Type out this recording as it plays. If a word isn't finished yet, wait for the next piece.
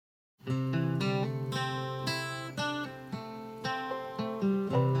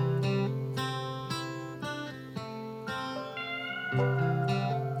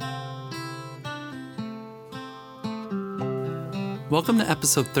Welcome to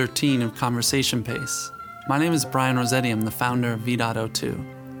episode 13 of Conversation Pace. My name is Brian Rossetti. I'm the founder of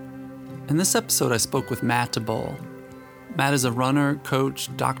V.O2. In this episode, I spoke with Matt DeBoll. Matt is a runner, coach,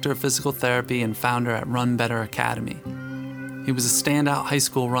 doctor of physical therapy, and founder at Run Better Academy. He was a standout high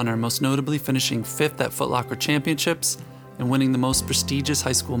school runner, most notably finishing 5th at Foot Locker Championships and winning the most prestigious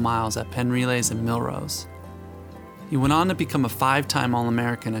high school miles at Penn Relays and Millrose. He went on to become a 5-time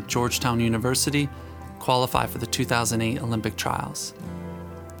All-American at Georgetown University, qualify for the 2008 Olympic trials.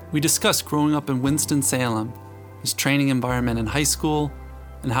 We discussed growing up in Winston-Salem, his training environment in high school,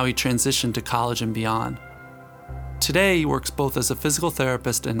 and how he transitioned to college and beyond. Today, he works both as a physical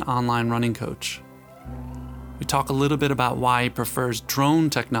therapist and online running coach. We talk a little bit about why he prefers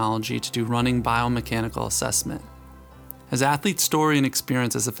drone technology to do running biomechanical assessment. His athlete story and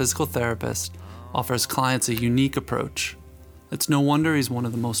experience as a physical therapist offers clients a unique approach. It's no wonder he's one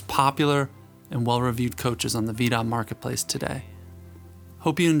of the most popular and well-reviewed coaches on the VDOT marketplace today.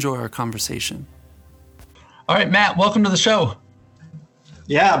 Hope you enjoy our conversation. All right, Matt, welcome to the show.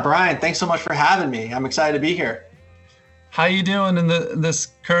 Yeah, Brian, thanks so much for having me. I'm excited to be here. How you doing in this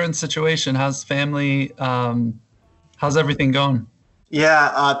current situation? How's family? How's everything going?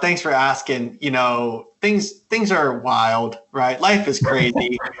 Yeah, thanks for asking. You know, things are wild, right? Life is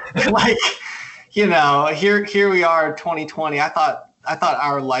crazy. Here we are, 2020. I thought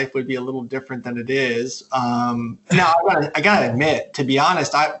our life would be a little different than it is. Now, I gotta admit, to be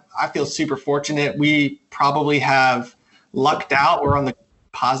honest, I feel super fortunate. We probably have lucked out. We're on the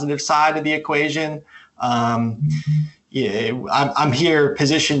positive side of the equation. I'm here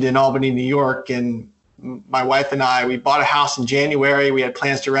positioned in Albany, New York, and my wife and I, we bought a house in January. We had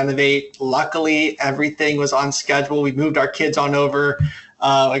plans to renovate. Luckily, everything was on schedule. We moved our kids on over.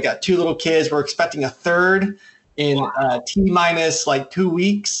 I got 2 little kids. We're expecting a third in T-minus 2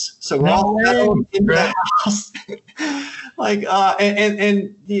 weeks. So we're all settled in the house.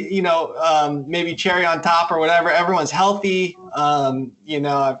 Maybe cherry on top or whatever. Everyone's healthy. I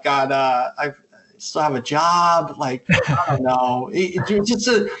still have a job. I don't know. It's just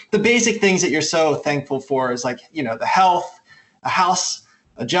the basic things that you're so thankful for is the health, a house,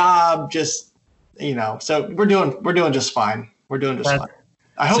 a job, so we're doing just fine. We're doing just fine.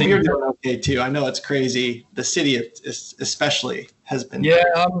 I hope you're doing okay too. I know it's crazy. The city especially has been. Yeah,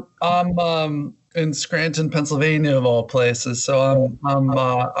 I'm in Scranton, Pennsylvania, of all places. So I'm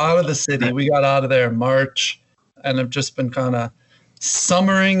out of the city. We got out of there in March, and I've just been kind of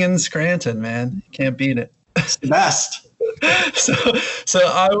summering in Scranton, man. Can't beat it. It's the best. So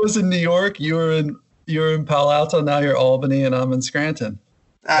I was in New York. You're in Palo Alto. Now you're Albany, and I'm in Scranton.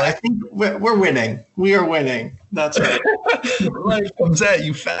 I think we're winning. We are winning. That's right. Life comes at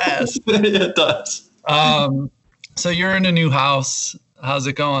you fast. It does. So you're in a new house. How's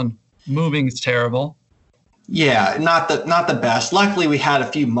it going? Moving is terrible. Yeah, not the best. Luckily, we had a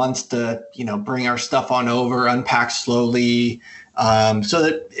few months to bring our stuff on over, unpack slowly, so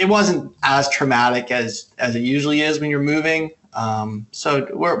that it wasn't as traumatic as it usually is when you're moving. So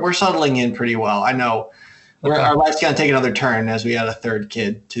we're settling in pretty well. I know. Okay. Our life's going to take another turn as we add a third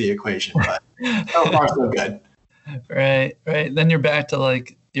kid to the equation, but so far so good. Right. Then you're back to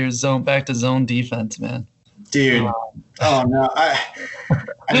back to zone defense, man. Dude. Oh no. I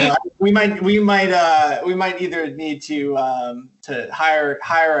know. We might either need to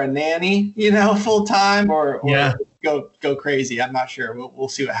hire a nanny, full time or go crazy. I'm not sure. We'll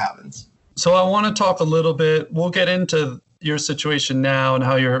see what happens. So I want to talk a little bit. We'll get into your situation now and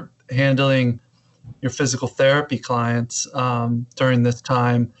how you're handling your physical therapy clients during this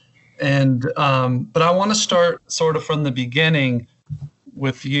time. But I want to start sort of from the beginning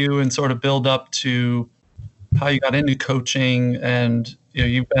with you and sort of build up to how you got into coaching. And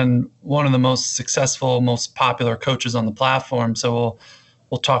you've been one of the most successful, most popular coaches on the platform. So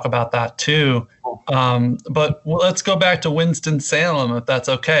we'll talk about that too. But let's go back to Winston-Salem, if that's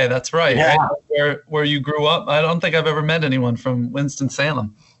okay. That's right. Yeah. Right? Where you grew up. I don't think I've ever met anyone from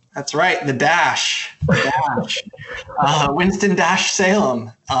Winston-Salem. That's right. The Dash.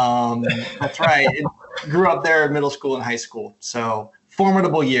 Winston-Salem. That's right. Grew up there in middle school and high school. So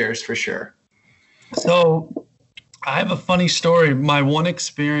formidable years for sure. So I have a funny story. My one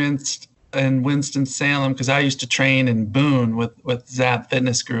experience in Winston-Salem, because I used to train in Boone with Zap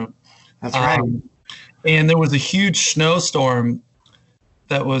Fitness Group. That's right. And there was a huge snowstorm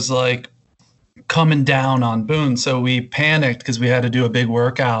that was coming down on Boone. So we panicked because we had to do a big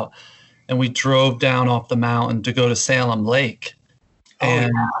workout, and we drove down off the mountain to go to Salem Lake,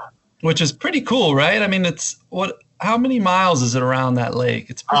 which is pretty cool, right? I mean, how many miles is it around that lake?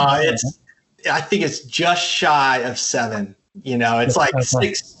 It's pretty I think it's just shy of 7. It's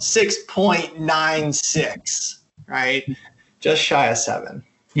 6.96, right? just shy of 7.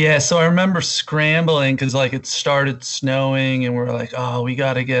 Yeah, so I remember scrambling because like it started snowing and we're like, oh, we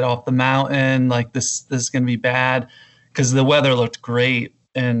got to get off the mountain. Like this is gonna be bad because the weather looked great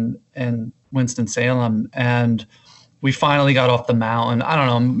in Winston-Salem, and we finally got off the mountain. I don't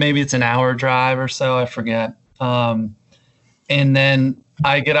know, maybe it's an hour drive or so, I forget. And then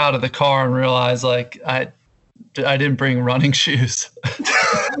I get out of the car and realize like I didn't bring running shoes.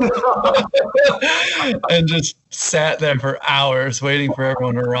 And just sat there for hours waiting for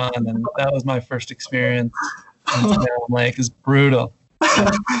everyone to run. And that was my first experience in Salem Lake. It's brutal.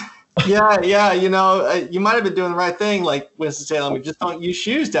 Yeah. You might have been doing the right thing, like Winston-Salem. We just don't use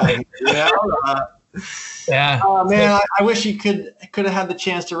shoes down here. Yeah. Oh man, I wish you could have had the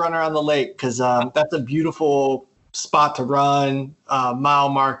chance to run around the lake, because that's a beautiful spot to run. Mile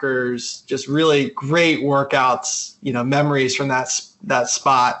markers, just really great workouts. Memories from that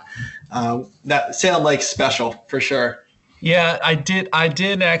spot. That Salem Lake's special for sure. Yeah, I did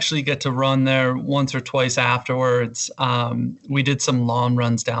actually get to run there once or twice afterwards. We did some lawn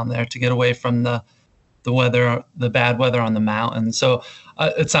runs down there to get away from the weather, the bad weather on the mountain. So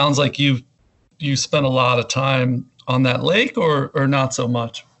it sounds like you spent a lot of time on that lake, or not so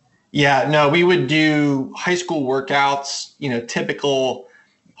much. Yeah, no, we would do high school workouts, typical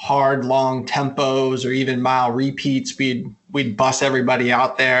hard, long tempos, or even mile repeats. We'd bus everybody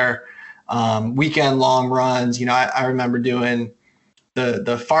out there. Weekend long runs. I remember doing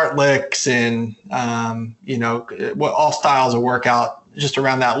the fartleks and all styles of workout just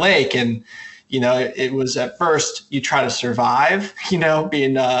around that lake. And it was, at first you try to survive,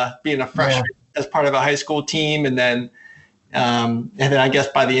 being a freshman as part of a high school team, and then I guess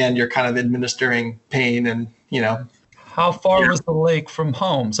by the end you're kind of administering pain and How far was the lake from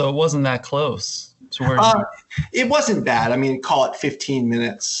home? So it wasn't that close to where it wasn't bad. I mean, call it 15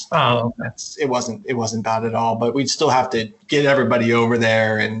 minutes. Oh, it wasn't bad at all, but we'd still have to get everybody over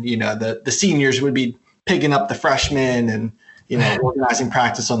there, and the seniors would be picking up the freshmen and organizing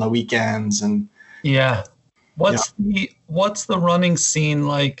practice on the weekends. And yeah. What's the running scene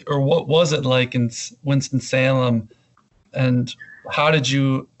like, or what was it like in Winston-Salem, and how did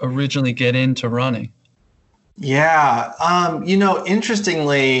you originally get into running? Yeah.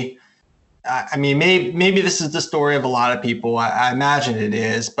 Interestingly, I mean, maybe this is the story of a lot of people. I imagine it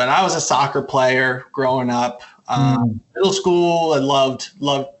is, but I was a soccer player growing up. Middle school, I loved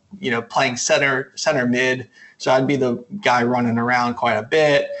playing center mid. So I'd be the guy running around quite a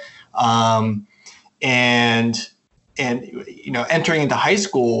bit. And entering into high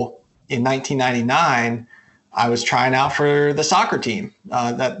school in 1999, I was trying out for the soccer team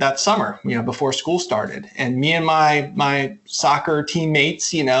that summer, before school started. And me and my soccer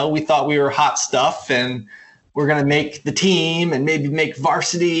teammates, we thought we were hot stuff and we're going to make the team and maybe make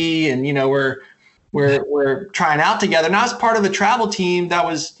varsity. And, we're trying out together. And I was part of a travel team that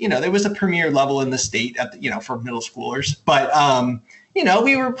was, there was a premier level in the state for middle schoolers. But,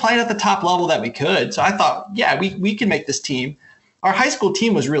 we were playing at the top level that we could. So I thought, yeah, we can make this team. Our high school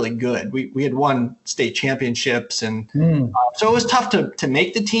team was really good. We had won state championships, and so it was tough to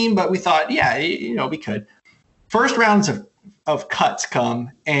make the team, but we thought, yeah, we could. First rounds of cuts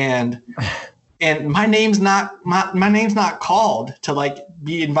come, and my name's not called to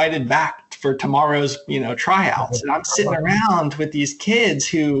be invited back for tomorrow's tryouts. And I'm sitting around with these kids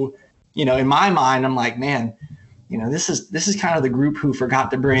who, in my mind, I'm like, man, this is kind of the group who forgot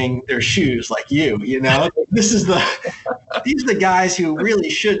to bring their shoes, like you. These are the guys who really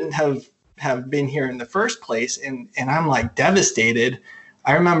shouldn't have been here in the first place. And I'm like devastated.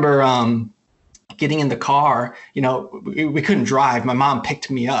 I remember getting in the car, we couldn't drive. My mom picked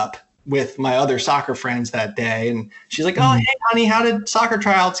me up with my other soccer friends that day. And she's like, oh, hey, honey, how did soccer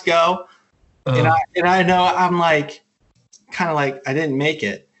tryouts go? And I know I'm like, kind of like, I didn't make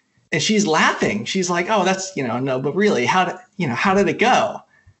it. And she's laughing. She's like, oh, that's, no, but really, how did it go?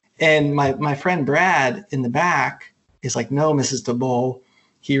 And my friend Brad in the back is like, no, Mrs. DeBoll,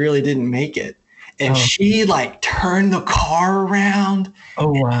 he really didn't make it. And she turned the car around.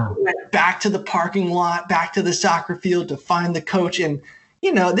 Oh, wow. Went back to the parking lot, back to the soccer field to find the coach. And,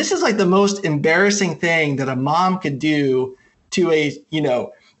 this is the most embarrassing thing that a mom could do to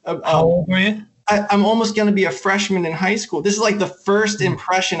how old were you? I'm almost going to be a freshman in high school. This is the first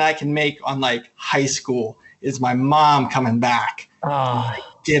impression I can make on high school is my mom coming back.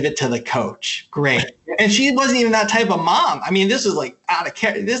 Give it to the coach. Great. And she wasn't even that type of mom. I mean, this is out of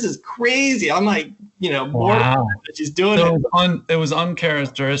care. This is crazy. I'm wow. That she's doing it. It was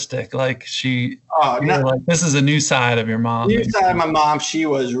uncharacteristic. This is a new side of your mom. New side of my mom. She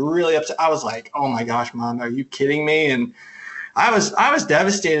was really upset. I was like, oh my gosh, Mom, are you kidding me? And I was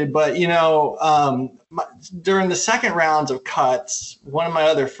devastated, but during the second rounds of cuts, one of my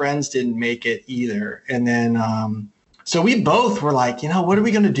other friends didn't make it either. And then, so we both were like, what are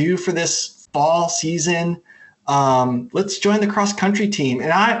we going to do for this fall season? Let's join the cross country team.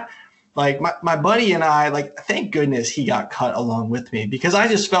 And my buddy and I, thank goodness he got cut along with me, because I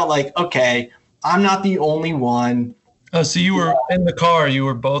just felt like, okay, I'm not the only one. Oh, so you were in the car, you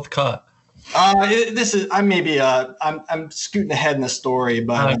were both cut. I'm scooting ahead in the story,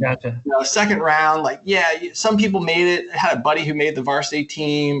 but gotcha. Second round, some people made it. I had a buddy who made the varsity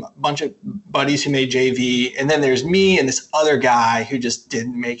team, a bunch of buddies who made JV, and then there's me and this other guy who just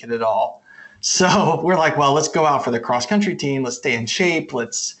didn't make it at all. So we're like, well, let's go out for the cross country team. Let's stay in shape.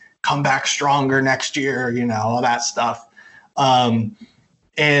 Let's come back stronger next year. All that stuff. And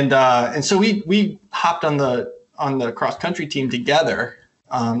so we hopped on the cross country team together.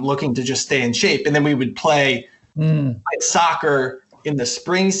 Looking to just stay in shape. And then we would play soccer in the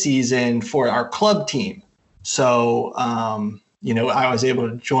spring season for our club team. So, I was able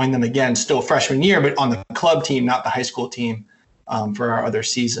to join them again, still freshman year, but on the club team, not the high school team, for our other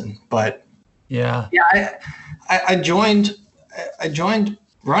season. But I joined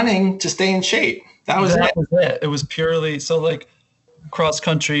running to stay in shape. That was it. It was purely, so cross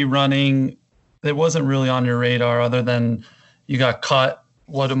country running, it wasn't really on your radar other than you got cut.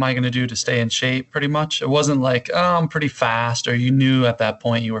 What am I going to do to stay in shape, pretty much? It wasn't like, oh, I'm pretty fast, or you knew at that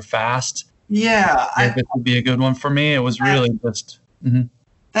point you were fast. Yeah. This would be a good one for me. It was really just... Mm-hmm.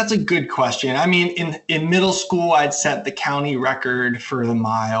 That's a good question. I mean, in middle school, I'd set the county record for the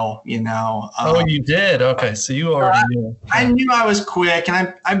mile, Oh, you did? Okay, so you already knew. I knew I was quick,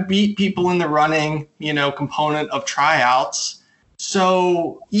 and I beat people in the running, component of tryouts.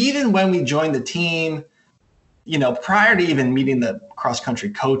 So even when we joined the team, prior to even meeting the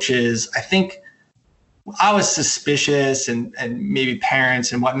cross-country coaches, I think I was suspicious, and maybe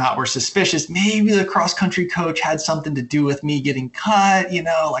parents and whatnot were suspicious. Maybe the cross-country coach had something to do with me getting cut,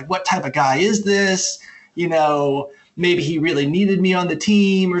 what type of guy is this? Maybe he really needed me on the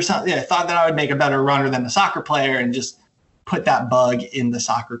team or something. I thought that I would make a better runner than the soccer player, and just put that bug in the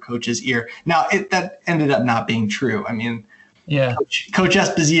soccer coach's ear. Now, that ended up not being true. I mean, yeah, Coach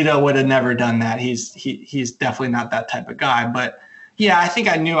Esposito would have never done that. He's definitely not that type of guy. But yeah, I think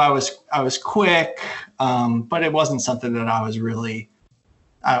I knew I was quick, but it wasn't something that I was really.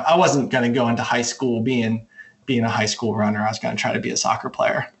 I wasn't going to go into high school being a high school runner. I was going to try to be a soccer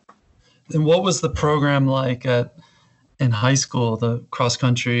player. And what was the program like in high school? The cross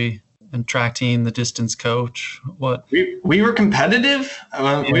country and track team, the distance coach. What we were competitive.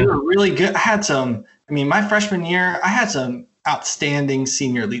 We were really good. My freshman year, I had some outstanding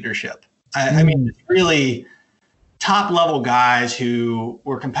senior leadership. I mean, really top level guys who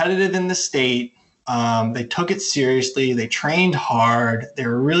were competitive in the state. They took it seriously. They trained hard. They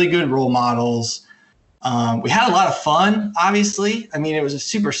were really good role models. We had a lot of fun, obviously. I mean, it was a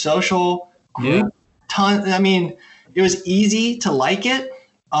super social group. Yeah. It was easy to like it.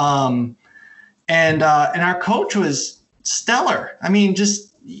 And our coach was stellar. I mean,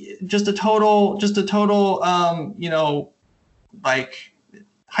 just a total,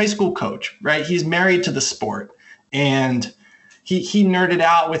 high school coach, right? He's married to the sport, and he nerded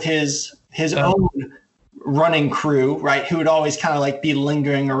out with his own running crew, right? Who would always kind of be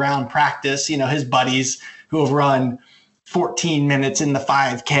lingering around practice, his buddies who have run 14 minutes in the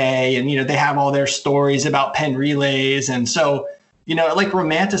 5K, and, they have all their stories about Penn relays. And so,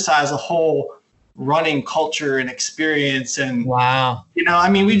 romanticize the whole running culture and experience. And wow,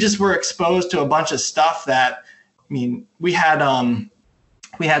 we just were exposed to a bunch of stuff that, we had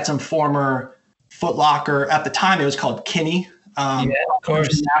some former Foot Locker, at the time it was called Kinney, of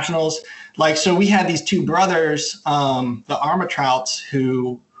course, nationals. So we had these two brothers, the Armatrouts,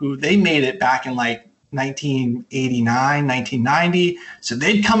 who they made it back in 1989, 1990. So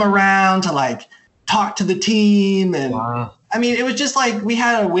they'd come around to talk to the team. And wow. It was just we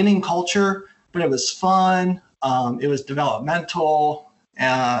had a winning culture, but it was fun. It was developmental.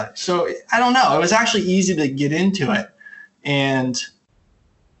 So I don't know. It was actually easy to get into it. And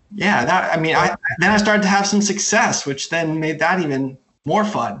yeah, then I started to have some success, which then made that even more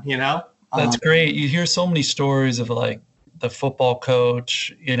fun, That's great. You hear so many stories of the football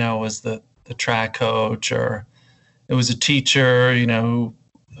coach, was the track coach, or it was a teacher, who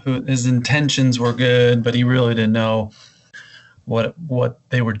his intentions were good, but he really didn't know what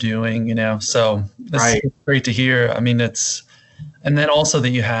they were doing, So it's great to hear. And then also that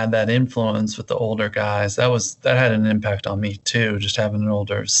you had that influence with the older guys, that had an impact on me too. Just having an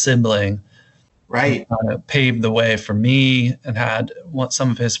older sibling, right, paved the way for me, and had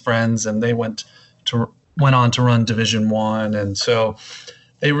some of his friends, and they went to went on to run Division I, and so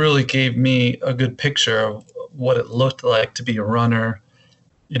they really gave me a good picture of what it looked like to be a runner,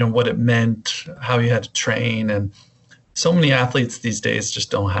 what it meant, how you had to train. And so many athletes these days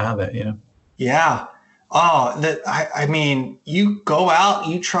just don't have it. Yeah. Oh, I mean, you go out,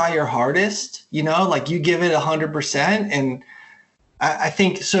 you try your hardest, like you give it 100%. And I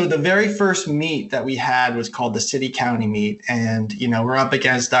think so. The very first meet that we had was called the City County meet. And, we're up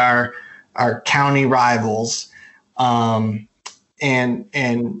against our county rivals. And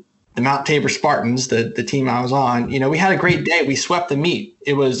the Mount Tabor Spartans, the team I was on, we had a great day. We swept the meet.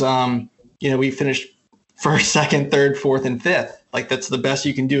 It was, we finished first, second, third, fourth, and fifth. Like that's the best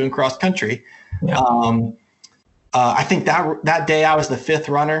you can do in cross country. Yeah. I think that day I was the fifth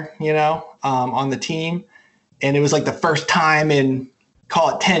runner, on the team. And it was like the first time in,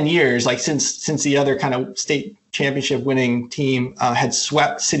 call it 10 years, like since the other kind of state championship winning team had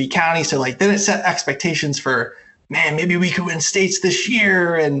swept City County. So like then it set expectations for, man, maybe we could win states this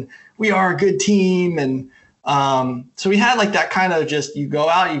year and we are a good team. And so we had like that kind of just, you go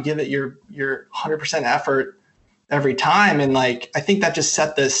out, you give it your 100% effort every time. And like, I think that just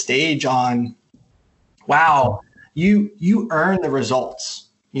set the stage on, wow, you earn the results,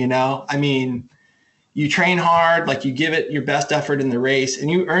 I mean, you train hard, like you give it your best effort in the race and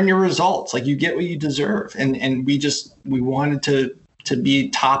you earn your results. Like you get what you deserve. And we wanted to be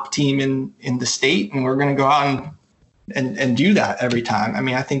top team in the state, and we're going to go out and do that every time. I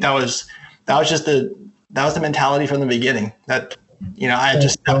mean, I think that was the mentality from the beginning that, I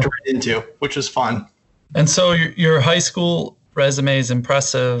just stepped right into, which was fun. And so your high school resume is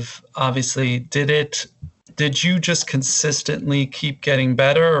impressive. Obviously, did you just consistently keep getting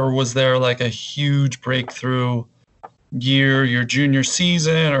better, or was there like a huge breakthrough year, your junior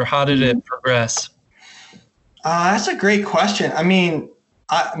season, or how did it progress? That's a great question. I mean,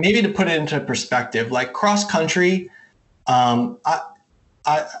 maybe to put it into perspective, like cross country, I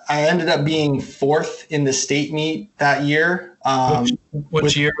ended up being fourth in the state meet that year.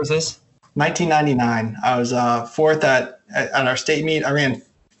 Which year was this? 1999. I was fourth at our state meet. I ran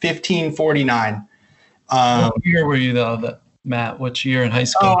 15:49. What year were you though, Matt? Which year in high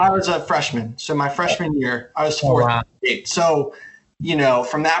school? Oh, I was a freshman. So my freshman year, I was fourth. Wow. So,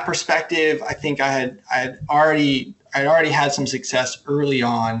 from that perspective, I think I'd already had some success early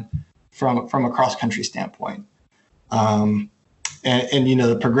on from a cross country standpoint. And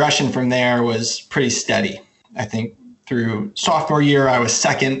the progression from there was pretty steady. I think through sophomore year, I was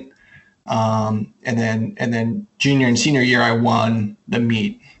second. And then junior and senior year, I won the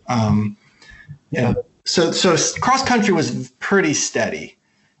meet. Yeah. So cross country was pretty steady.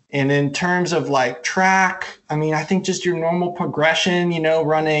 And in terms of like track, I mean, I think just your normal progression,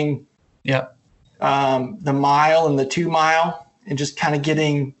 running the mile and the 2 mile and just kind of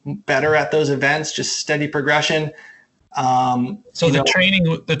getting better at those events, just steady progression. So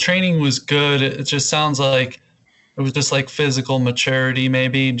the training was good. It just sounds like it was just like physical maturity,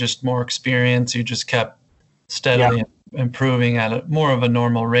 maybe just more experience. You just kept steadily improving at more of a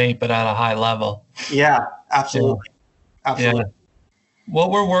normal rate, but at a high level. Yeah, absolutely. Yeah. Absolutely. Yeah. What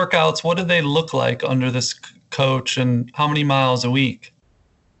were workouts? What did they look like under this coach, and how many miles a week?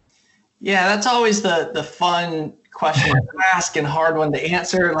 Yeah, that's always the fun question to ask and hard one to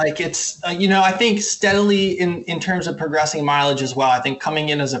answer. Like it's, I think steadily in terms of progressing mileage as well. I think coming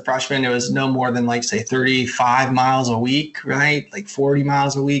in as a freshman, it was no more than like say 35 miles a week, right? Like 40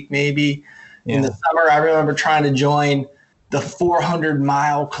 miles a week, maybe. Yeah. In the summer, I remember trying to join the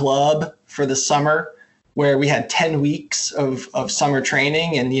 400-mile club for the summer, where we had 10 weeks of summer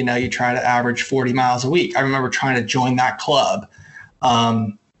training, and you try to average 40 miles a week. I remember trying to join that club,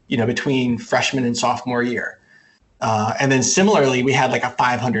 between freshman and sophomore year. And then similarly, we had like a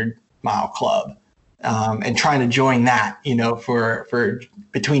 500-mile club, and trying to join that, for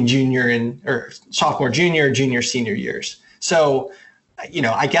between sophomore, junior, senior years. So,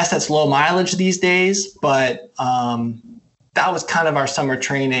 I guess that's low mileage these days, but that was kind of our summer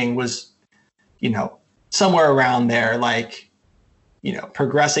training was, somewhere around there, like,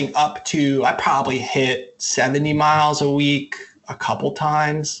 progressing up to, I probably hit 70 miles a week a couple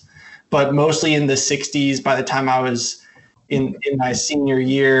times, but mostly in the 60s by the time I was in my senior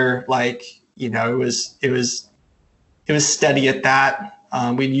year. Like, it was steady at that.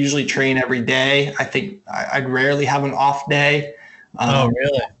 We'd usually train every day. I think I'd rarely have an off day. Oh,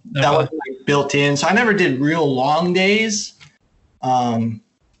 really? That was like built in. So I never did real long days.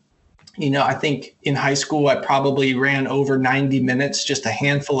 I think in high school, I probably ran over 90 minutes just a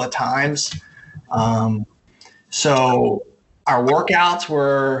handful of times. So our workouts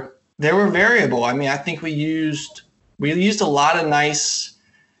were variable. I mean, I think we used a lot of nice,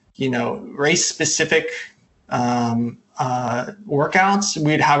 race specific workouts.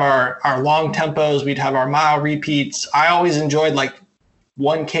 We'd have our long tempos. We'd have our mile repeats. I always enjoyed like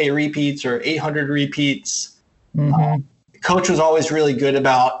 1K repeats or 800 repeats. Mm-hmm. Coach was always really good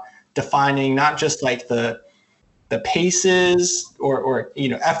about defining not just like the paces or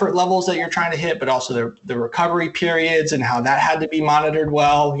effort levels that you're trying to hit, but also the recovery periods and how that had to be monitored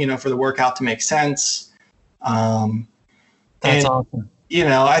well, for the workout to make sense. That's awesome.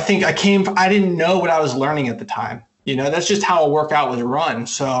 I think I didn't know what I was learning at the time. That's just how a workout was run.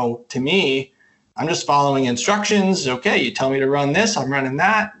 So to me, I'm just following instructions. Okay, you tell me to run this, I'm running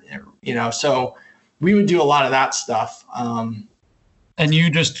that, so we would do a lot of that stuff. And you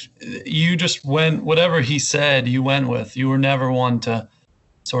just went, whatever he said, you went with. You were never one to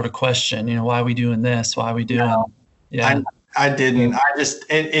sort of question, why are we doing this? Why are we doing? No, yeah. I didn't. I just,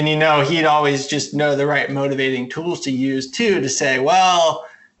 and he'd always just know the right motivating tools to use too, to say, well,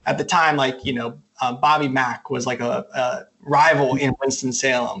 at the time, like, Bobby Mack was like a rival in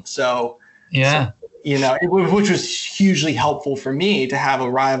Winston-Salem. So, yeah, which was hugely helpful for me to have a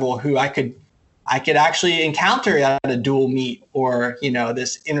rival who I could actually encounter at a dual meet or,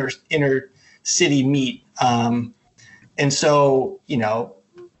 this inner city meet. And so,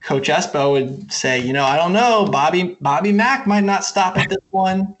 Coach Espo would say, I don't know, Bobby Mack might not stop at this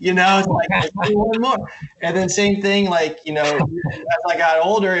one, it's like, let's do one more. And then same thing, like, as I got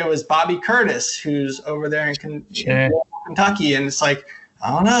older, it was Bobby Curtis, who's over there in Kentucky. And it's like,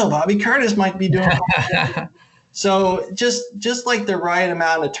 I don't know, Bobby Curtis might be doing something. So just like the right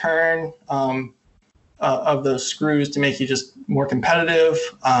amount of turn of those screws to make you just more competitive.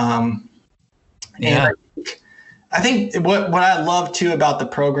 And I think what I love too about the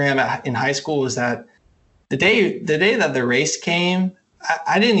program in high school was that the day that the race came,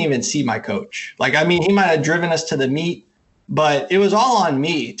 I didn't even see my coach. Like, I mean, he might have driven us to the meet, but it was all on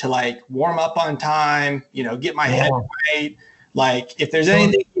me to like warm up on time, get my head right. Like, if there's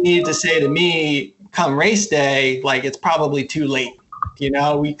anything you need to say to me come race day, like, it's probably too late. We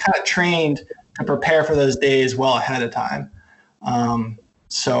kind of trained to prepare for those days well ahead of time.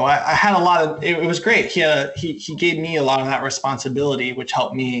 So I had a lot of, it was great. He gave me a lot of that responsibility, which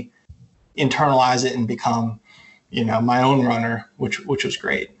helped me internalize it and become, my own runner, which was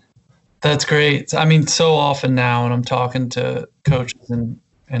great. That's great. I mean, so often now when I'm talking to coaches and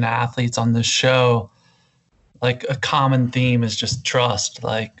athletes on this show, like a common theme is just trust,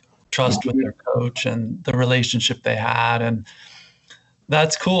 like trust with their coach and the relationship they had. And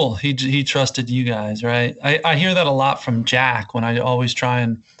that's cool. He trusted you guys, right? I hear that a lot from Jack when I always try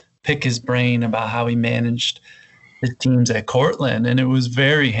and pick his brain about how he managed his teams at Cortland, and it was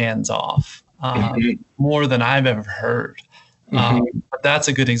very hands-off, more than I've ever heard. But that's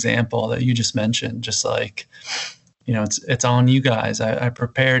a good example that you just mentioned. Just like, it's on you guys. I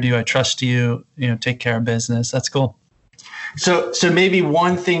prepared you. I trust you. Take care of business. That's cool. So maybe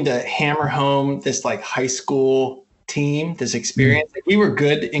one thing to hammer home this like high school team, this experience. Like, we were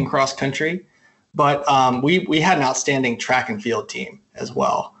good in cross country, but we had an outstanding track and field team as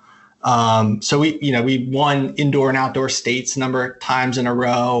well. So we won indoor and outdoor states a number of times in a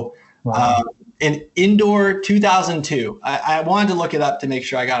row. Wow. In indoor 2002, I wanted to look it up to make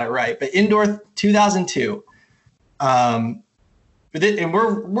sure I got it right, but indoor 2002, and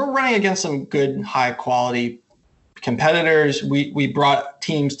we're running against some good high quality competitors. We brought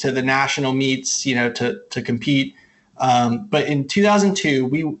teams to the national meets, to compete. But in 2002,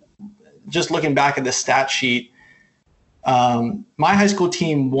 we, just looking back at the stat sheet, my high school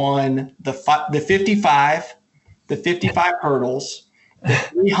team won the 55 hurdles, the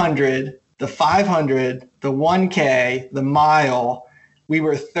 300, the 500, the 1K, the mile. We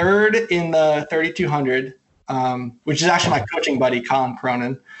were third in the 3200, which is actually my coaching buddy, Colin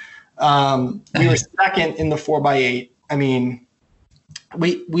Cronin. We were second in the 4x8. I mean,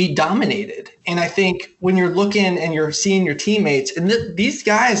 we dominated. And I think when you're looking and you're seeing your teammates and these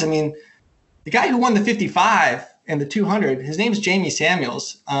guys, I mean, the guy who won the 55 and the 200, his name's Jamie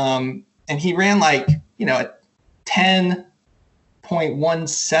Samuels. And he ran like, a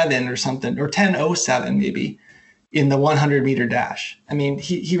 10.17 or something, or 10.07 maybe in the 100 meter dash. I mean,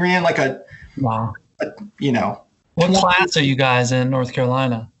 he ran like wow. What class are you guys in North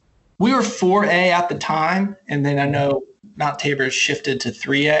Carolina? We were 4A at the time. And then I know Mount Tabor shifted to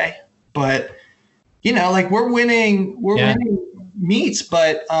 3A, but like we're winning meets,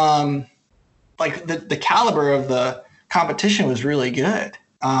 but like the caliber of the competition was really good.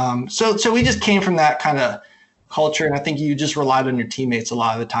 So we just came from that kind of culture, and I think you just relied on your teammates a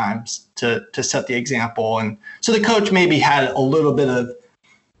lot of the times to set the example. And so the coach maybe had a little bit of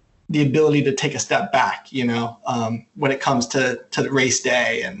the ability to take a step back, when it comes to the race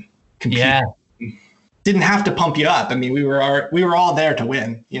day compete. Yeah. Didn't have to pump you up. I mean, we were all there to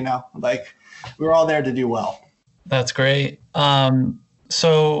win, like we were all there to do well. That's great.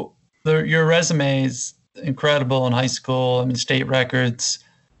 So your resume is incredible in high school. I mean, state records,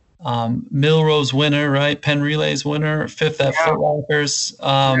 Milrose winner, right? Penn Relays winner, 5th at Foot Lockers.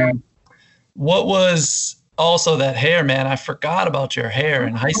 What was also that hair, man? I forgot about your hair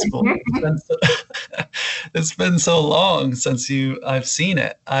in high school. It's been so long since I've seen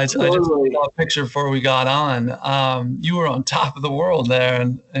it. I just saw a picture before we got on. You were on top of the world there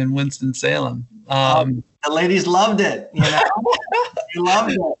in Winston-Salem. The ladies loved it. You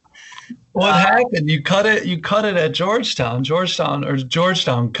loved it. What happened? You cut it at Georgetown.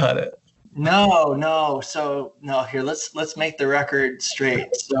 Georgetown cut it. No. So no, here, let's make the record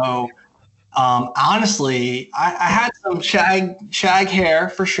straight. So honestly, I had some shag hair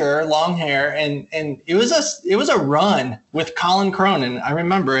for sure, long hair, and it was a run with Colin Cronin. I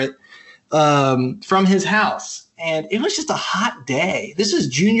remember it from his house, and it was just a hot day. This is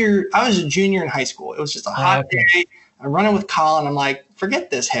I was a junior in high school. It was just a hot day. I'm running with Colin. I'm like, forget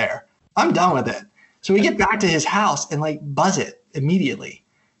this hair. I'm done with it. So we get back to his house and like buzz it immediately.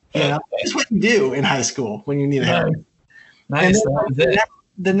 That's what you do in high school when you need a hair. Nice.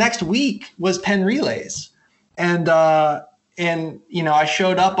 The next week was Penn Relays, and I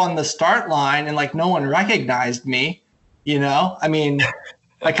showed up on the start line and like no one recognized me. I mean,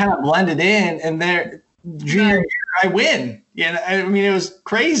 I kind of blended in, and there junior year I win. I mean, it was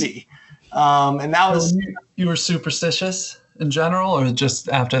crazy, and that was. You were superstitious in general, or just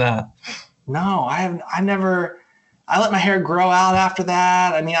after that? No, I never. I let my hair grow out after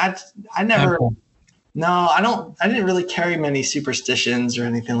that. I mean, I never. Okay. No, I didn't really carry many superstitions or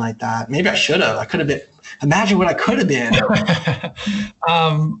anything like that. Maybe I should have. I could have been. Imagine what I could have been.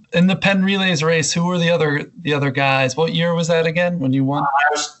 In the Penn Relays race, who were the other guys? What year was that again when you won?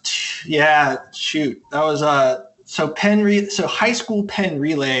 That was so high school Penn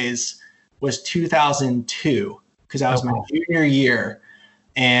Relays was 2002 because that was my junior year,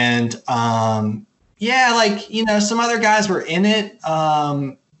 and some other guys were in it.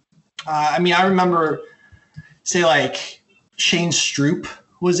 I mean, I remember, say, like Shane Stroop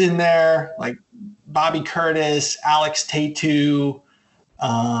was in there, like Bobby Curtis, Alex Tatu.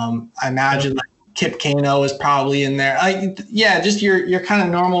 I imagine like Kip Kano was probably in there. Just your kind of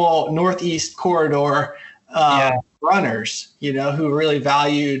normal Northeast corridor runners, who really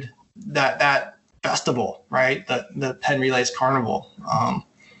valued that festival, right? The Penn Relays Carnival.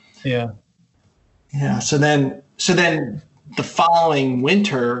 Yeah. So then the following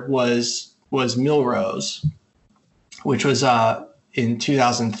winter was Milrose, which was in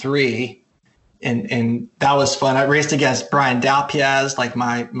 2003, and that was fun. I raced against Brian Dalpiaz, like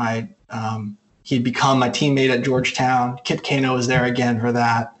my he'd become my teammate at Georgetown. Kip Kano was there again for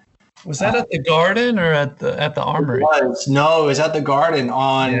that. Was that at the Garden or at the Armory? It was at the Garden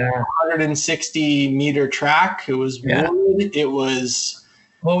on 160 meter track. It was wood. It was.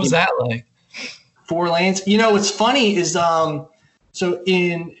 What was that like? 4 lanes. What's funny is so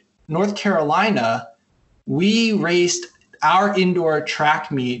in North Carolina, we raced our indoor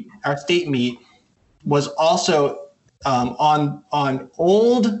track meet, our state meet was also on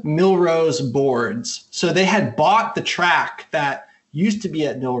old Milrose boards. So they had bought the track that used to be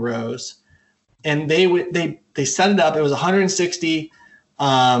at Milrose, and they set it up. It was 160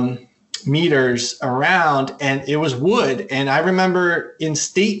 meters around, and it was wood. And I remember in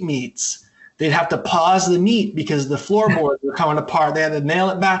state meets, they'd have to pause the meet because the floorboards were coming apart. They had to nail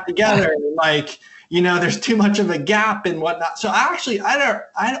it back together. And there's too much of a gap and whatnot. So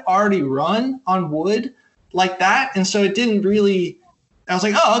I'd already run on wood like that. And so it didn't really, I was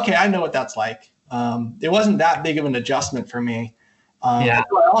like, oh, okay, I know what that's like. It wasn't that big of an adjustment for me. I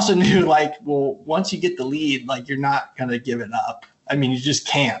also knew once you get the lead, you're not going to give it up. I mean, you just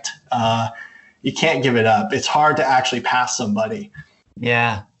can't. You can't give it up. It's hard to actually pass somebody.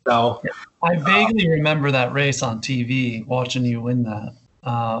 Yeah. So I vaguely remember that race on TV, watching you win that.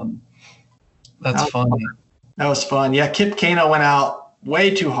 That's funny. That was fun. Yeah, Kip Kano went out way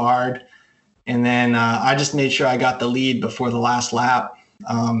too hard, and then I just made sure I got the lead before the last lap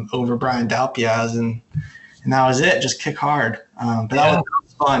over Brian Dalpiaz, and that was it. Just kick hard. But that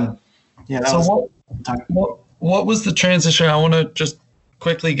was fun. Yeah. What was the transition? I want to just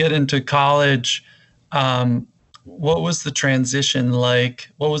quickly get into college. What was the transition like?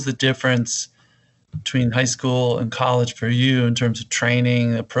 What was the difference between high school and college for you in terms of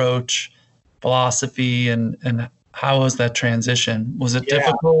training, approach, philosophy, and how was that transition? Was it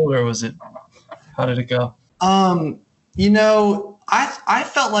difficult, or how did it go? I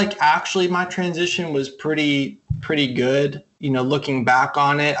felt like actually my transition was pretty good. looking back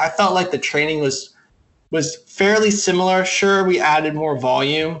on it, I felt like the training was fairly similar. Sure, we added more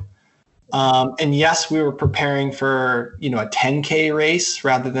volume. And yes, we were preparing for, a 10K race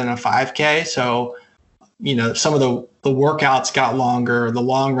rather than a 5K. So, some of the workouts got longer, the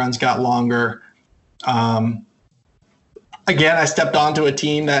long runs got longer. Again, I stepped onto a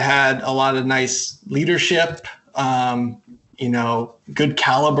team that had a lot of nice leadership, good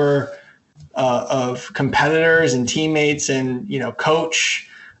caliber of competitors and teammates and, coach.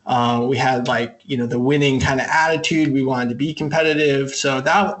 We had the winning kind of attitude. We wanted to be competitive. So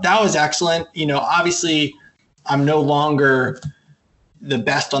that was excellent. Obviously I'm no longer the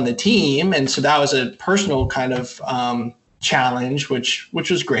best on the team. And so that was a personal kind of challenge, which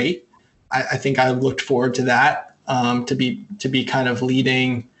was great. I think I looked forward to that. To be kind of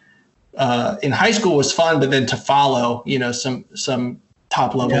leading in high school was fun, but then to follow, some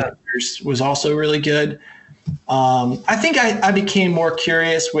top level leaders was also really good. I think I became more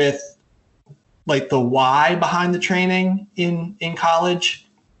curious with the why behind the training in college.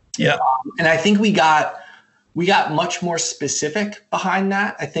 Yeah. And I think we got much more specific behind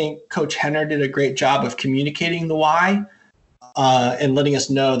that. I think Coach Henner did a great job of communicating the why and letting us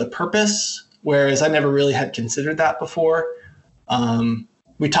know the purpose, whereas I never really had considered that before.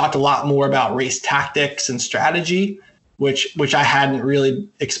 We talked a lot more about race tactics and strategy, which I hadn't really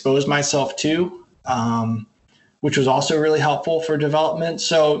exposed myself to, which was also really helpful for development.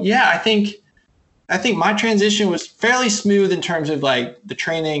 So yeah, I think my transition was fairly smooth in terms of the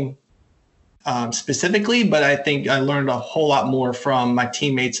training specifically, but I think I learned a whole lot more from my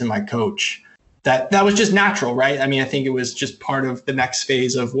teammates and my coach. That was just natural, right? I mean, I think it was just part of the next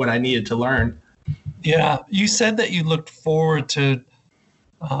phase of what I needed to learn. Yeah. You said that you looked forward to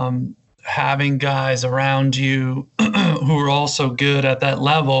having guys around you who were also good at that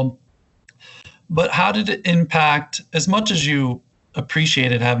level. But how did it impact, as much as you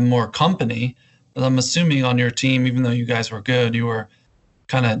appreciated having more company, but I'm assuming on your team, even though you guys were good, you were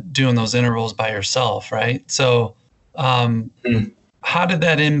kind of doing those intervals by yourself, right? So how did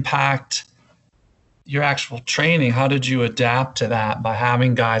that impact your actual training? How did you adapt to that by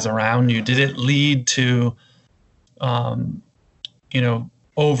having guys around you? Did it lead to,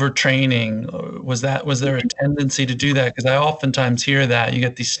 overtraining? Was there a tendency to do that? Because I oftentimes hear that you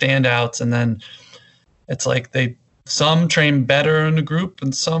get these standouts, and then it's like some train better in a group,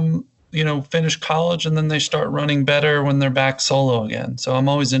 and some, finish college, and then they start running better when they're back solo again. So I'm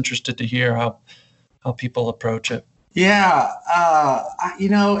always interested to hear how people approach it. Yeah.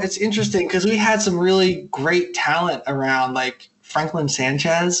 It's interesting because we had some really great talent around, Franklin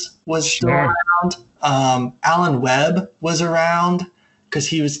Sanchez was still around. Alan Webb was around because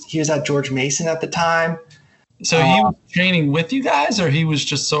he was at George Mason at the time. So he was training with you guys, or he was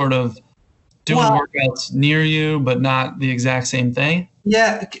just sort of doing workouts near you, but not the exact same thing?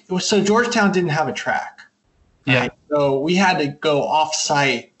 Yeah. So Georgetown didn't have a track. Yeah. Right? So we had to go off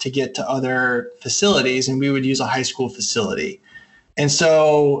site to get to other facilities, and we would use a high school facility. And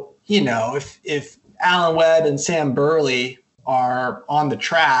so, if Alan Webb and Sam Burley are on the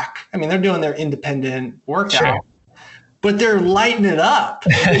track, I mean, they're doing their independent workout, but they're lighting it up.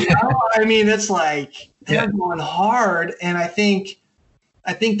 I mean, it's they're going hard. And I think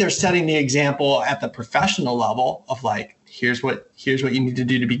they're setting the example at the professional level of here's what you need to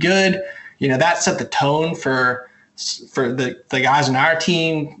do to be good. That set the tone for the guys on our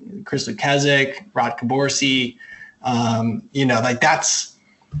team, Chris Lukezic, Rod Caborsi.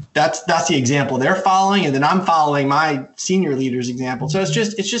 That's the example they're following, and then I'm following my senior leader's example. So it's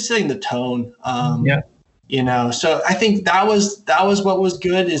just setting the tone. So I think that was what was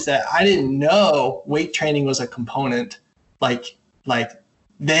good, is that I didn't know weight training was a component like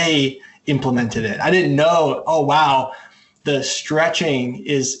they implemented it. I didn't know, oh wow, the stretching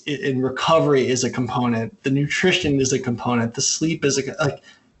is in recovery is a component. The nutrition is a component. The sleep is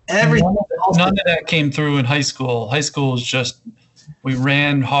everything. None of that came through in high school. High school was just, we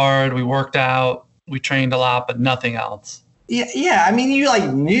ran hard, we worked out, we trained a lot, but nothing else. Yeah. I mean, you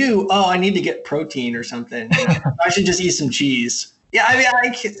knew, I need to get protein or something. I should just eat some cheese. Yeah. I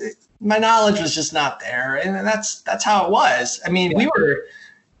mean, my knowledge was just not there, and that's how it was. I mean, we were,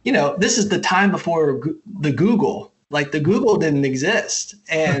 this is the time before the Google. The Google didn't exist,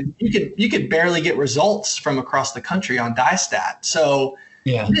 and you could barely get results from across the country on DieStat. So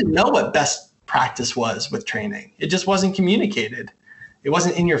you didn't know what best practice was with training. It just wasn't communicated. It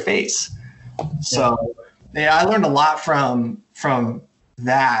wasn't in your face. So I learned a lot from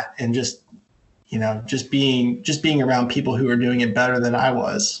that, and just being around people who are doing it better than I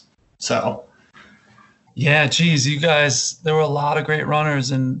was. So Yeah, geez, you guys, there were a lot of great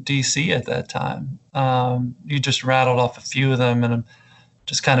runners in DC at that time. You just rattled off a few of them, and I'm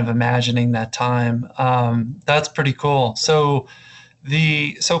just kind of imagining that time. That's pretty cool. So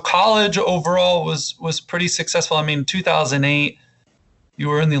college overall was pretty successful. I mean, 2008, you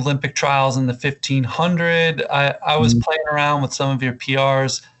were in the Olympic trials in the 1500. I was playing around with some of your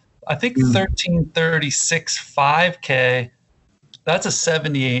PRs. I think 1336 5K. That's a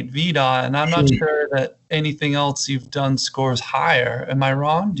 78 VDOT, and I'm not sure that anything else you've done scores higher. Am I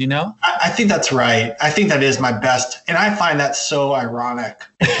wrong? Do you know? I think that's right. I think that is my best. And I find that so ironic.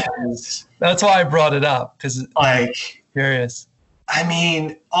 That's why I brought it up, because I'm curious. I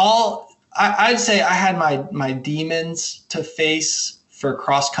mean, I'd say I had my demons to face for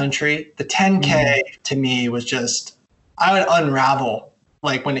cross country. The 10K to me was just, I would unravel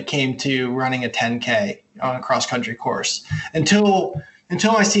like when it came to running a 10K on a cross country course until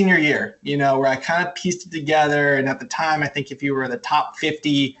my senior year, where I kind of pieced it together. And at the time, I think if you were the top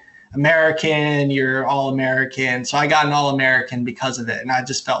 50 American, you're All-American. So I got an All-American because of it. And I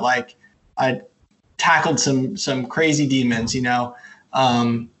just felt like I tackled some crazy demons, in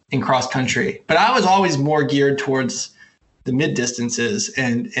cross country. But I was always more geared towards the mid distances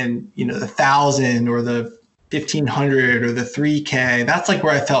and the 1,000 or the 1,500 or the 3K. That's like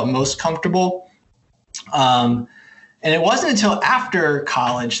where I felt most comfortable. And it wasn't until after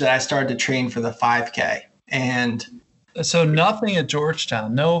college that I started to train for the 5K. And so nothing at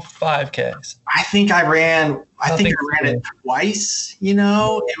Georgetown, no 5Ks. I think I ran it twice,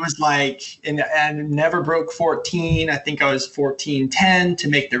 It was like, and I never broke 14. I think I was 14:10 to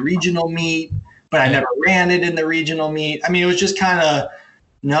make the regional meet, but I never ran it in the regional meet. I mean, it was just kind of,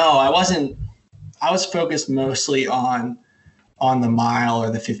 I was focused mostly on the mile or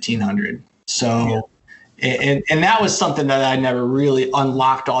the 1,500. So, and that was something that I never really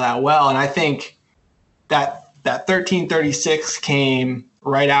unlocked all that well. And I think that 1336 came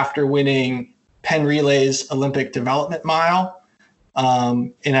right after winning Penn Relay's Olympic Development Mile.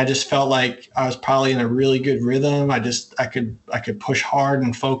 And I just felt like I was probably in a really good rhythm. I could push hard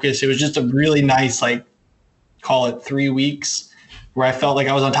and focus. It was just a really nice, like, call it 3 weeks where I felt like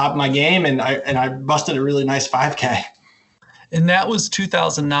I was on top of my game, and I busted a really nice 5K. And that was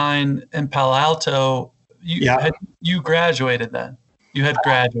 2009 in Palo Alto. You graduated then. You had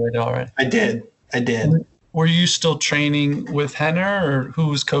graduated already. I did. Were you still training with Henner, or who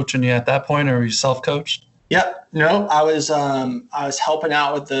was coaching you at that point, or were you self-coached? Yep. No, I was helping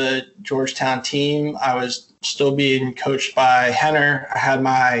out with the Georgetown team. I was still being coached by Henner. I had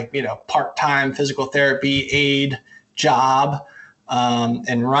my, part-time physical therapy aide job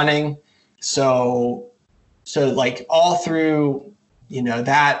and running. So like all through,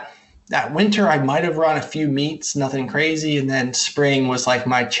 that winter, I might have run a few meets, nothing crazy. And then spring was like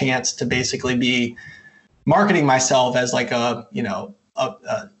my chance to basically be marketing myself as like a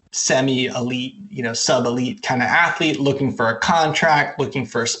semi-elite, sub-elite kind of athlete, looking for a contract, looking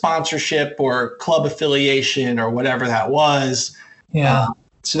for a sponsorship or club affiliation or whatever that was. Yeah.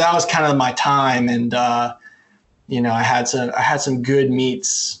 So that was kind of my time. And, I had some good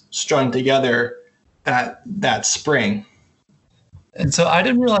meets strung together that spring. And so I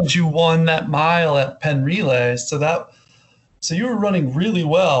didn't realize you won that mile at Penn Relays. So you were running really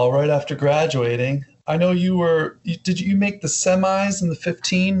well right after graduating. I know did you make the semis in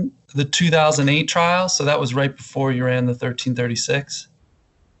the 2008 trial? So that was right before you ran the 1336.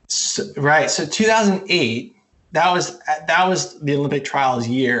 Right. So 2008, that was the Olympic trials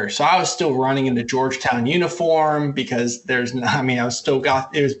year. So I was still running in the Georgetown uniform because it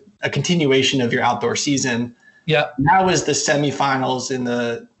was a continuation of your outdoor season. Yeah. That was the semifinals in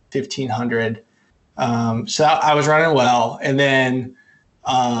the 1,500. So I was running well. And then,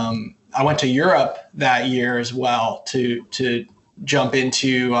 I went to Europe that year as well to jump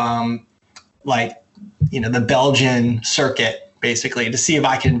into the Belgian circuit, basically, to see if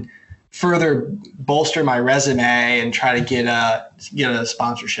I can further bolster my resume and try to get a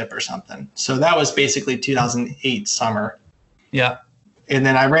sponsorship or something. So that was basically 2008 summer. Yeah. And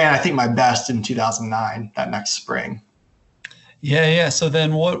then I ran, I think, my best in 2009, that next spring. Yeah. So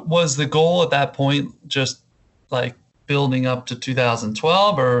then what was the goal at that point? Just like building up to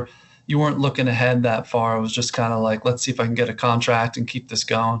 2012, or you weren't looking ahead that far? It was just kind of like, let's see if I can get a contract and keep this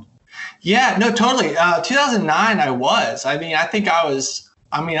going. Yeah, no, totally. 2009, I was. I mean, I was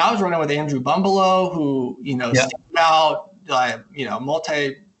running with Andrew Bumbalow, who, stepped out,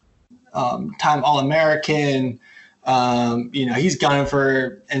 multi-time All-American. He's gunning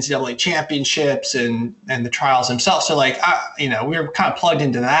for NCAA championships and the trials himself. So we were kind of plugged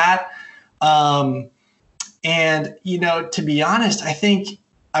into that. And, to be honest, I think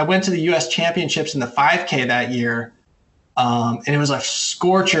I went to the U.S. Championships in the 5K that year, and it was a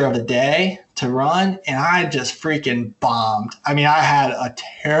scorcher of a day to run, and I just freaking bombed. I mean, I had a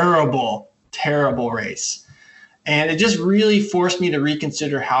terrible, terrible race, and it just really forced me to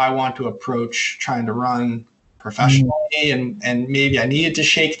reconsider how I want to approach trying to run professionally, and maybe I needed to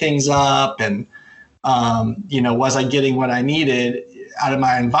shake things up, and was I getting what I needed out of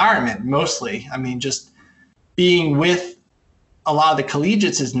my environment mostly? I mean, just being with a lot of the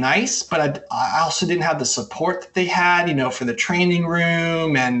collegiates is nice, but I also didn't have the support that they had, for the training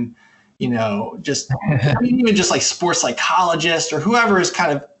room, and, just even just like sports psychologists or whoever is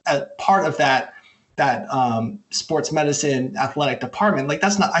kind of a part of that sports medicine athletic department. Like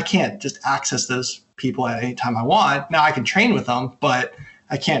I can't just access those people at any time I want. Now I can train with them, but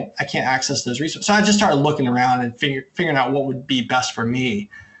I can't access those resources. So I just started looking around and figuring out what would be best for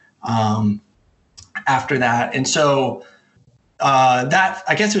me after that. And so that,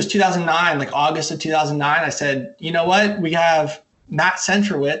 I guess it was 2009, like August of 2009, I said, you know what, we have Matt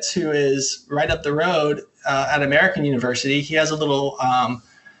Centrowitz, who is right up the road at American University. He has a little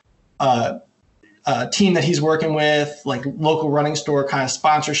team that he's working with, like local running store kind of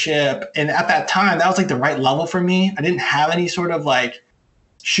sponsorship. And at that time, that was like the right level for me. I didn't have any sort of like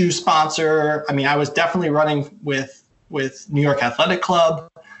shoe sponsor. I mean, I was definitely running with New York Athletic Club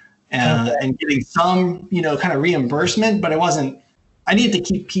and getting some, kind of reimbursement, but I needed to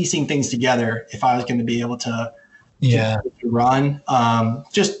keep piecing things together if I was going to be able to run.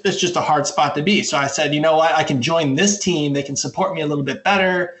 It's just a hard spot to be. So I said, you know what, I can join this team. They can support me a little bit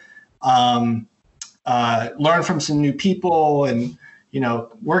better, learn from some new people, and,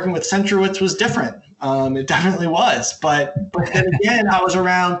 working with Centrowitz was different. It definitely was. But then again, I was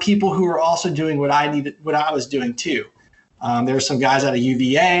around people who were also doing what I was doing too. There were some guys out of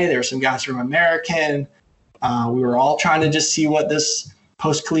UVA. There were some guys from American. We were all trying to just see what this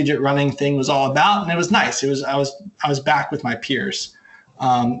post-collegiate running thing was all about, and it was nice. I was back with my peers,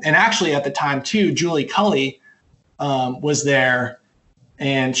 and actually at the time too, Julie Cully was there,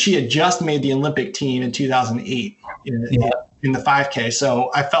 and she had just made the Olympic team in 2008 in the 5K. So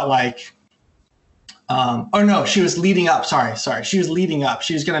I felt like. She was leading up. Sorry. She was leading up.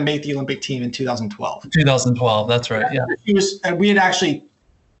 She was going to make the Olympic team in 2012. 2012. That's right. Yeah. We had actually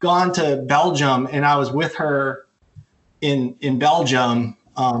gone to Belgium, and I was with her in Belgium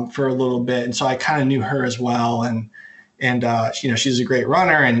for a little bit. And so I kind of knew her as well. And she's a great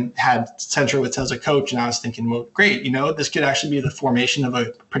runner and had Centrowitz as a coach. And I was thinking, well, great, this could actually be the formation of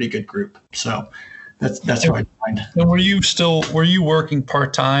a pretty good group. So that's what I joined. And were you working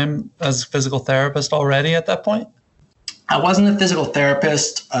part-time as a physical therapist already at that point? I wasn't a physical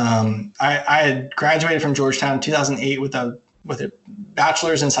therapist. I had graduated from Georgetown in 2008 with a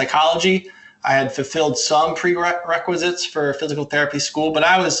bachelor's in psychology. I had fulfilled some prerequisites for physical therapy school, but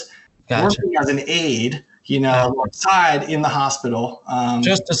I was working as an aide, alongside in the hospital.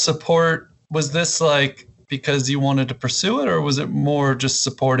 Just to support, was this like because you wanted to pursue it, or was it more just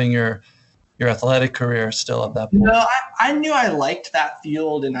supporting your athletic career still at that point? No, I knew I liked that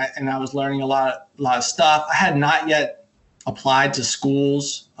field, and I was learning a lot of stuff. I had not yet applied to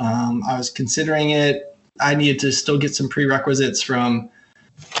schools. I was considering it. I needed to still get some prerequisites from.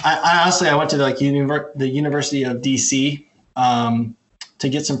 I honestly went to the University of DC to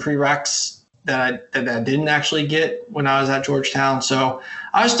get some prereqs that I didn't actually get when I was at Georgetown. So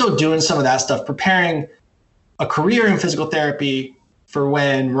I was still doing some of that stuff, preparing a career in physical therapy for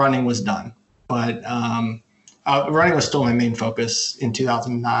when running was done. But running was still my main focus in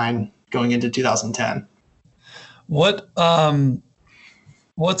 2009, going into 2010. What's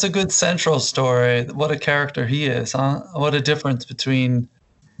a good Central story? What a character he is, huh? What a difference between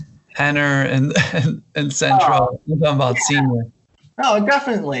Henner and Central. I'm talking about senior. No,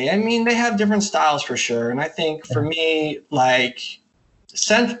 definitely. I mean, they have different styles for sure. And I think for me, like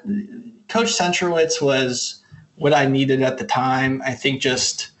Coach Centrowitz was what I needed at the time. I think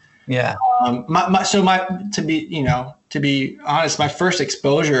just to be honest, my first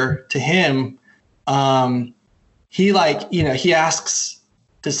exposure to him, he asks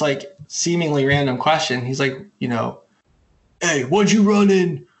this like seemingly random question. He's like, hey, what'd you run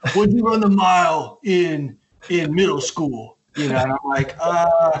the mile in middle school? And I'm like,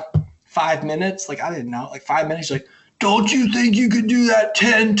 5 minutes. Like, I didn't know, like 5 minutes. He's like, don't you think you could do that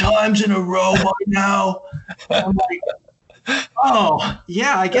 10 times in a row by now? I'm like, oh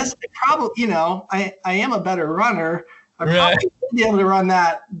yeah, I guess I probably, I am a better runner. I probably would be able to run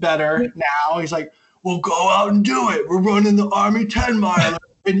that better now. He's like, well, go out and do it. We're running the Army 10 mile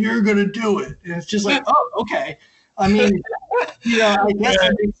and you're going to do it. And it's just like, oh, okay. I mean, I guess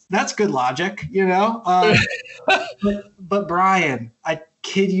that's good logic, but Brian,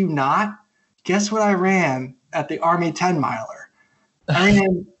 kid you not, guess what I ran at the Army 10 miler? I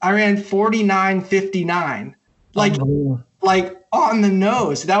ran 49:59. Like on the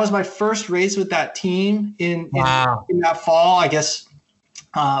nose. That was my first race with that team in that fall, I guess,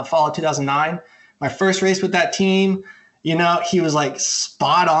 fall of 2009. My first race with that team, you know, he was like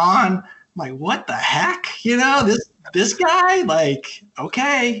spot on. I'm like, what the heck? You know, this guy, like,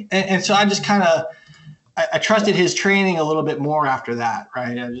 okay. And so I just kind of, I trusted his training a little bit more after that,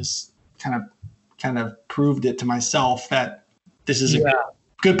 right? I just kind of proved it to myself that this is a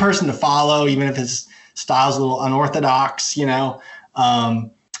good person to follow, even if his style's a little unorthodox, you know.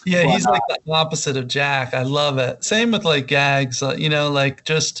 He's like the opposite of Jack. I love it. Same with like Gags, you know, like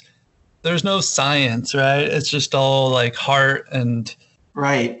just there's no science, right? It's just all like heart and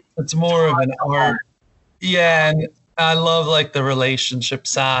right. It's more of an art. Yeah, and I love like the relationship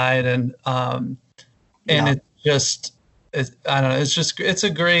side and it's just I don't know, it's a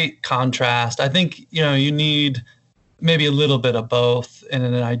great contrast. I think, you know, you need maybe a little bit of both in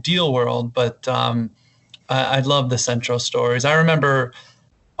an ideal world, but I love the Centro stories. I remember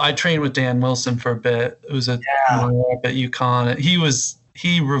I trained with Dan Wilson for a bit. It was at UConn.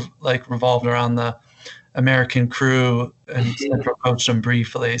 He revolved around the American crew and Centro coached him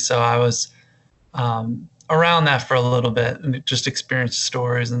briefly. So I was around that for a little bit and just experienced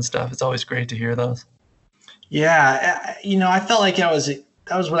stories and stuff. It's always great to hear those. Yeah, you know, I felt like that was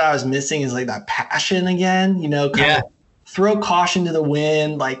what I was missing, is like that passion again, you know, kind of throw caution to the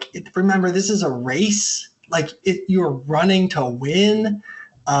wind. Like, remember, this is a race. Like, you're running to win.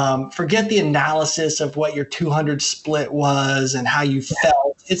 Forget the analysis of what your 200 split was and how you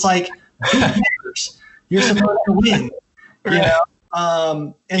felt. It's like, who cares? You're supposed to win, you know?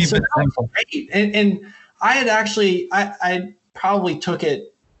 And so that was great. And I had actually, I probably took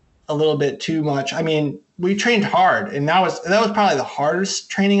it a little bit too much. I mean, we trained hard, and that was probably the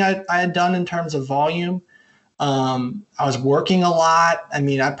hardest training I had done in terms of volume. I was working a lot. I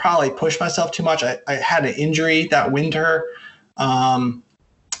mean, I probably pushed myself too much. I had an injury that winter, and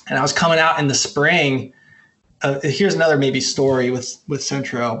I was coming out in the spring. Here's another maybe story with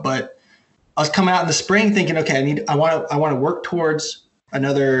Centro, but I was coming out in the spring thinking, okay, I want to work towards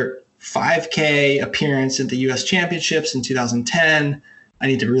another 5K appearance at the U.S. Championships in 2010. I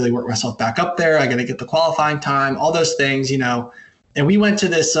need to really work myself back up there. I got to get the qualifying time, all those things, you know. And we went to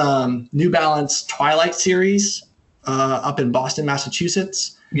this New Balance Twilight Series up in Boston,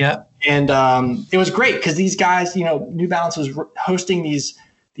 Massachusetts. Yeah. And it was great because these guys, you know, New Balance was hosting these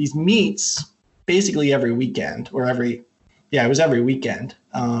meets basically every weekend it was every weekend.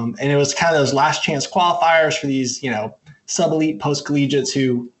 And it was kind of those last chance qualifiers for these, you know, sub-elite post-collegiates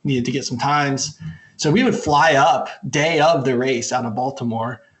who needed to get some times. So we would fly up day of the race out of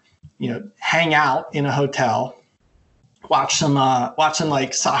Baltimore, you know, hang out in a hotel, watch some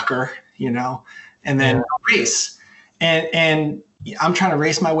like soccer, you know, and then race. And I'm trying to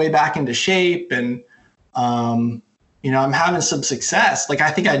race my way back into shape, and you know, I'm having some success. Like, I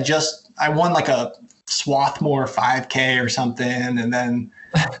think I won like a Swarthmore 5K or something, and then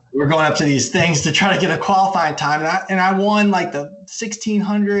we're going up to these things to try to get a qualifying time, and I won like the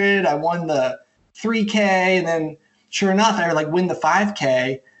 1600. I won the 3K, and then sure enough, I like win the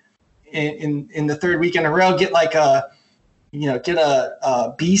 5K in the third week in a row, get like a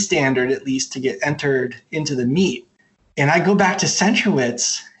B standard at least to get entered into the meet. And I go back to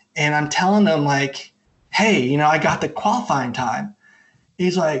Centrowitz and I'm telling them like, hey, you know, I got the qualifying time.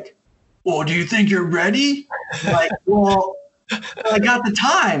 He's like, well, do you think you're ready? I'm like, well, I got the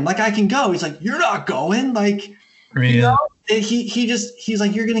time, like I can go. He's like, you're not going, like, really? You know, he's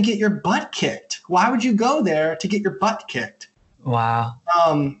like, you're going to get your butt kicked. Why would you go there to get your butt kicked? Wow.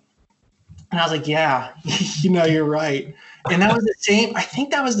 And I was like, yeah, you know, you're right. And that was I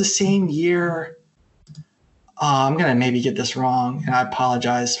think that was the same year. I'm going to maybe get this wrong, and I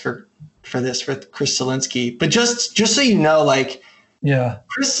apologize for this for Chris Zielinski, but just so you know, like, yeah,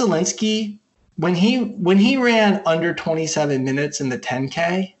 Chris Zielinski, when he ran under 27 minutes in the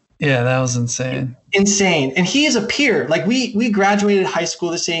 10K, yeah, that was insane. And he is a peer. Like, we graduated high school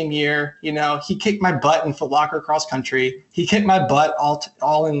the same year. You know, he kicked my butt in Foot Locker cross country. He kicked my butt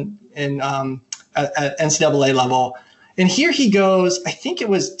all in at NCAA level. And here he goes. I think it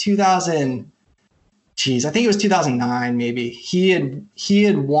was 2000. Geez, I think it was 2009 maybe. He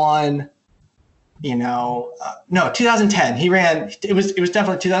had won. You know, no, 2010. He ran. It was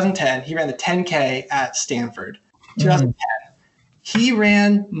definitely 2010. He ran the 10K at Stanford. 2010. He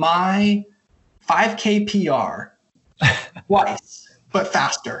ran my 5K PR twice, but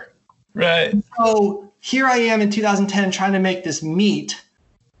faster. Right. So here I am in 2010 trying to make this meet.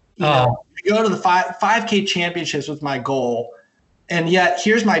 You know, to go to the 5K championships was my goal. And yet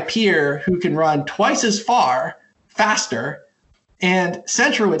here's my peer who can run twice as far, faster. And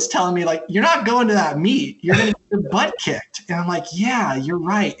Centrowitz telling me, like, you're not going to that meet. You're going to get your butt kicked. And I'm like, yeah, you're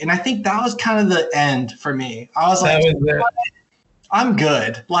right. And I think that was kind of the end for me. I was like, I'm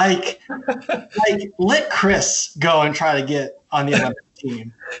good. Like let Chris go and try to get on the Olympic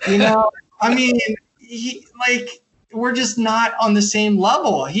team. You know, I mean, we're just not on the same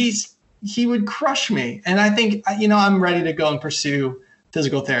level. He would crush me. And I think, you know, I'm ready to go and pursue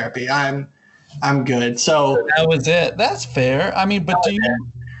physical therapy. I'm good. So that was it. That's fair. I mean, but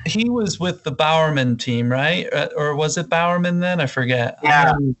he was with the Bowerman team, right? Or was it Bowerman then? I forget.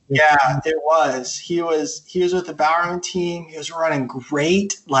 Yeah, it was. He was with the Bowerman team. He was running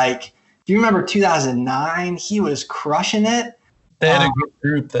great. Like, do you remember 2009? He was crushing it. They had a good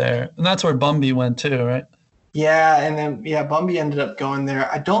group there. And that's where Bumby went too, right? Yeah, and then Bumby ended up going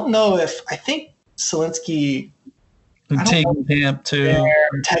there. I don't know I think Solinsky Tegenkamp too.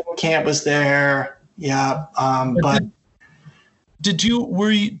 Tegenkamp was there. Yeah. But did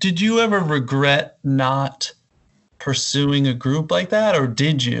you ever regret not pursuing a group like that, or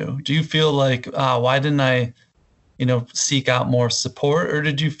did you? Do you feel like, why didn't I, seek out more support, or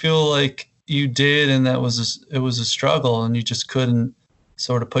did you feel like you did and it was a struggle and you just couldn't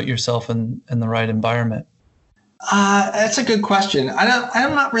sort of put yourself in the right environment? That's a good question.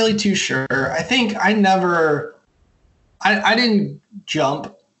 I'm not really too sure. I think I didn't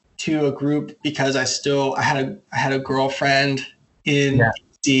jump to a group because I had a girlfriend in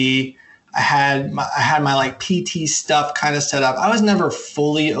DC. I had my like PT stuff kind of set up. I was never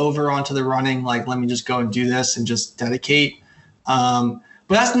fully over onto the running. Like, let me just go and do this and just dedicate. But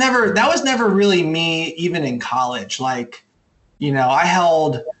that was never really me, even in college. Like, I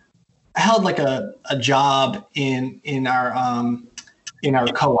held like a job in our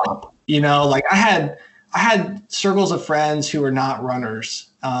co-op. Like I had circles of friends who were not runners.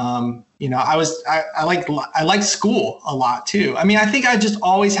 I liked school a lot too. I mean, I think I just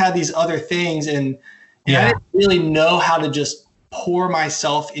always had these other things, and I didn't really know how to just pour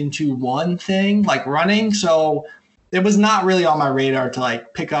myself into one thing like running. So it was not really on my radar to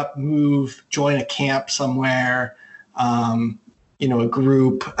like pick up, move, join a camp somewhere, a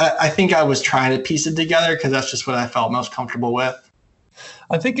group. I think I was trying to piece it together because that's just what I felt most comfortable with.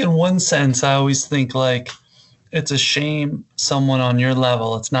 I think in one sense, I always think like it's a shame someone on your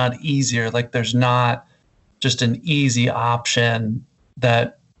level, it's not easier. Like there's not just an easy option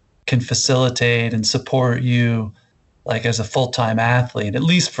that can facilitate and support you like as a full-time athlete, at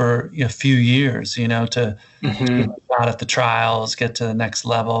least for a few years, to get out at the trials, get to the next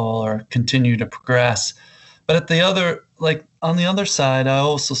level or continue to progress. But on the other side, I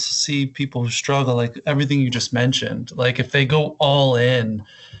also see people who struggle, like everything you just mentioned. Like if they go all in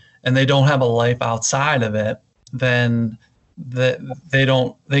and they don't have a life outside of it, then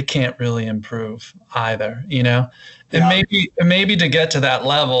they can't really improve either, And maybe to get to that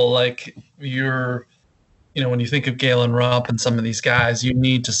level, like when you think of Galen Rupp and some of these guys, you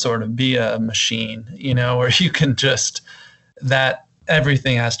need to sort of be a machine, where you can that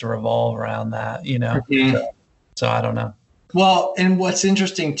everything has to revolve around that, So I don't know. Well, and what's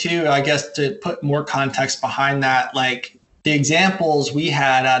interesting too, I guess, to put more context behind that, like the examples we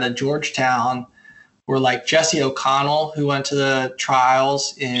had out of Georgetown were like Jesse O'Connell, who went to the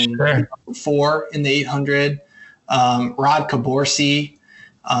trials in 2004 in the 800, Rod Caborsi,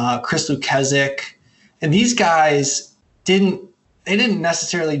 Chris Lukezic, and these guys didn't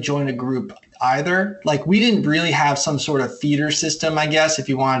necessarily join a group either. Like we didn't really have some sort of feeder system, I guess, if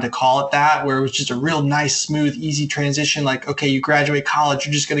you wanted to call it that, where it was just a real nice, smooth, easy transition. Like, okay, you graduate college,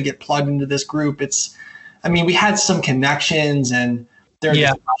 you're just going to get plugged into this group. We had some connections and there are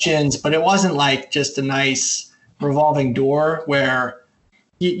discussions, but it wasn't like just a nice revolving door where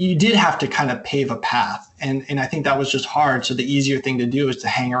you did have to kind of pave a path. And I think that was just hard. So the easier thing to do is to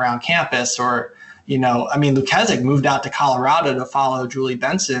hang around campus or, Lukezic moved out to Colorado to follow Julie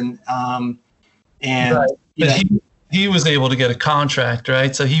Benson. He was able to get a contract,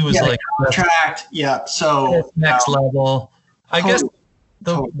 right? So he was contract. Yeah. So next level. I guess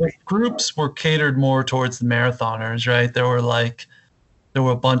the groups were catered more towards the marathoners, right? There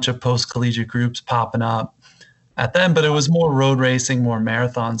were a bunch of post-collegiate groups popping up at them, but it was more road racing, more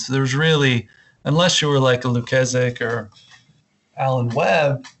marathons. So there's really, unless you were like a Lukezic or Alan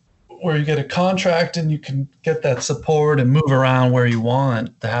Webb, where you get a contract and you can get that support and move around where you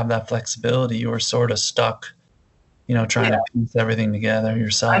want to have that flexibility, you were sort of stuck, trying to piece everything together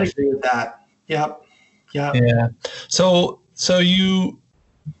yourself. I agree with that. Yep. Yeah. So you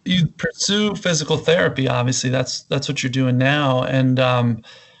pursue physical therapy, obviously that's what you're doing now. And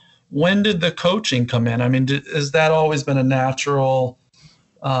when did the coaching come in? I mean, has that always been a natural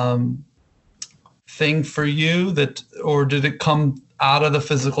thing for you, or did it come out of the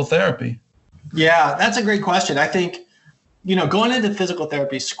physical therapy? Yeah, that's a great question. I think, going into physical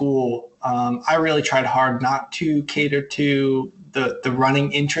therapy school, I really tried hard not to cater to the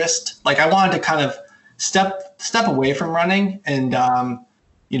running interest. Like, I wanted to kind of step away from running and,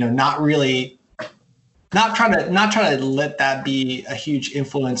 not try to let that be a huge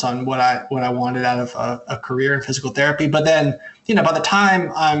influence on what I wanted out of a career in physical therapy. But then, by the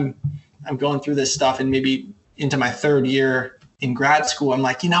time I'm going through this stuff and maybe into my third year in grad school, I'm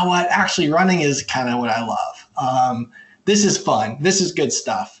like, you know what? Actually, running is kind of what I love. This is fun. This is good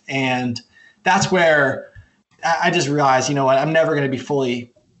stuff. And that's where I just realized, you know what? I'm never going to be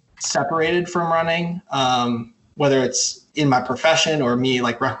fully separated from running, whether it's in my profession or me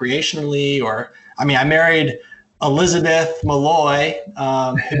like recreationally, I married Elizabeth Malloy,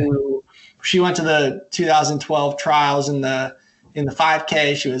 who she went to the 2012 trials in the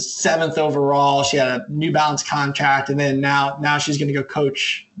 5K. She was 7th overall. She had a New Balance contract, and then now she's going to go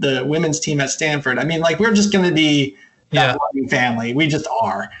coach the women's team at Stanford. We're just going to be that loving family. We just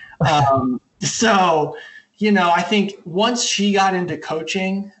are. So, I think once she got into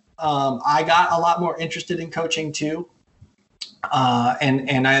coaching, I got a lot more interested in coaching too.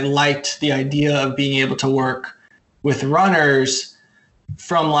 And I liked the idea of being able to work with runners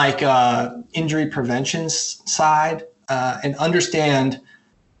from like injury prevention side, and understand,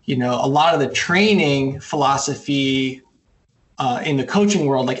 a lot of the training philosophy in the coaching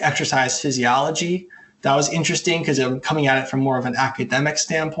world, like exercise physiology. That was interesting because I'm coming at it from more of an academic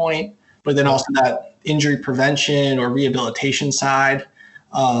standpoint, but then also that injury prevention or rehabilitation side.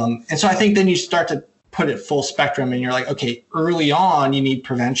 And so I think then you start to put it full spectrum, and you're like, okay, early on you need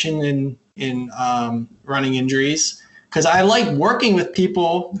prevention in running injuries, because I like working with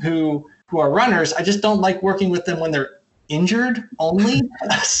people who are runners. I just don't like working with them when they're injured only.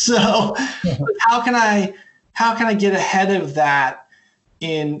 So how can I get ahead of that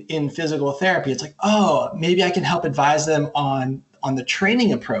in physical therapy? It's like, oh, maybe I can help advise them on the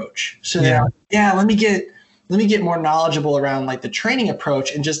training approach. So let me get more knowledgeable around like the training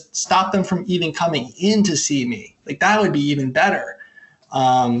approach and just stop them from even coming in to see me. Like, that would be even better.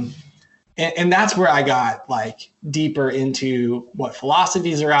 And that's where I got like deeper into what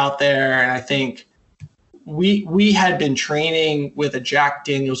philosophies are out there. And I think we had been training with a Jack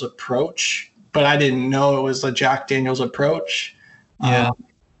Daniels approach, but I didn't know it was a Jack Daniels approach. Yeah.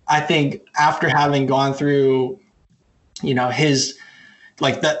 I think after having gone through, his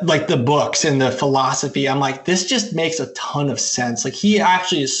like the books and the philosophy, I'm like, this just makes a ton of sense. Like, he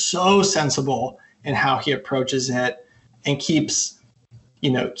actually is so sensible in how he approaches it, and keeps,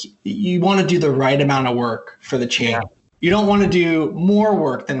 you want to do the right amount of work for the change. Yeah. You don't want to do more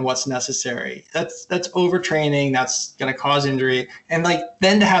work than what's necessary. That's overtraining. That's going to cause injury. And like,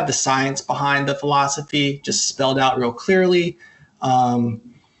 then to have the science behind the philosophy just spelled out real clearly. Maybe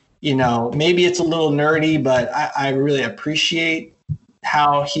it's a little nerdy, but I really appreciate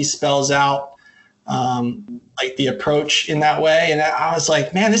how he spells out like the approach in that way. And I was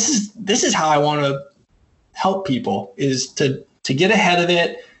like, man, this is how I want to help people, is to get ahead of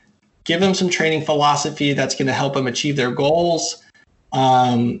it, give them some training philosophy that's going to help them achieve their goals,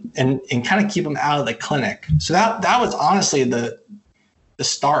 and kind of keep them out of the clinic. So that was honestly the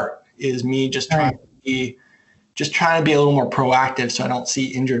start, is me just trying to be a little more proactive, so I don't see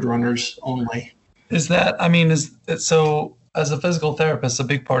injured runners only. So as a physical therapist, a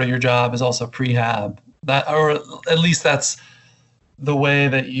big part of your job is also prehab. Or at least that's the way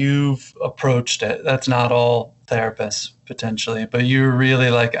that you've approached it. That's not all therapists potentially, but you're really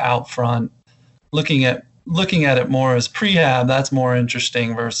like out front looking at it more as prehab. That's more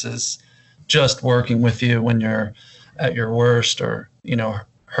interesting versus just working with you when you're at your worst or,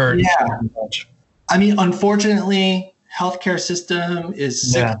 hurt. Yeah. Unfortunately, healthcare system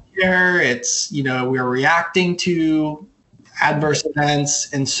is sick here. It's, we're reacting to adverse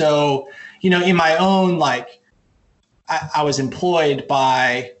events. And so, in my own, like, I was employed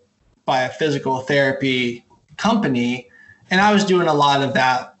by a physical therapy company, and I was doing a lot of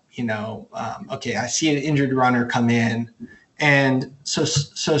that, okay, I see an injured runner come in. And so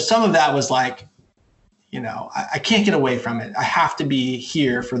some of that was like, I can't get away from it. I have to be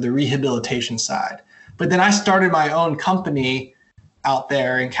here for the rehabilitation side. But then I started my own company out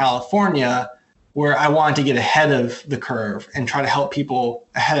there in California, where I wanted to get ahead of the curve and try to help people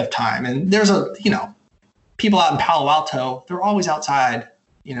ahead of time. And there's people out in Palo Alto, they're always outside,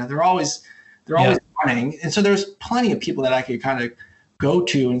 they're always running. And so there's plenty of people that I could kind of go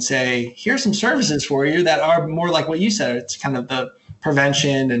to and say, here's some services for you that are more like what you said. It's kind of the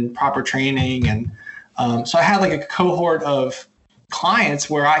prevention and proper training. And so I had like a cohort of clients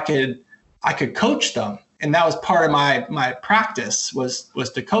where I could coach them. And that was part of my practice was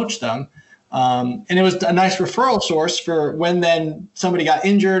to coach them. And it was a nice referral source for when then somebody got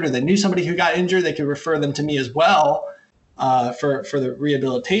injured or they knew somebody who got injured, they could refer them to me as well for the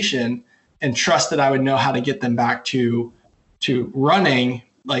rehabilitation, and trust that I would know how to get them back to running,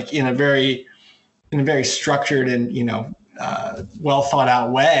 like in a very structured and, well thought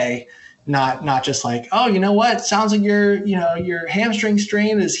out way, not just like, oh, you know what? Sounds like your hamstring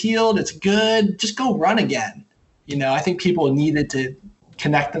strain is healed. It's good. Just go run again. I think people needed to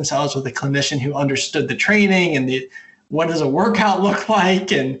connect themselves with a clinician who understood the training and what does a workout look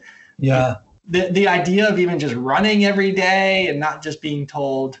like. And the idea of even just running every day and not just being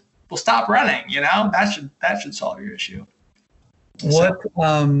told, well, stop running, that should solve your issue. What,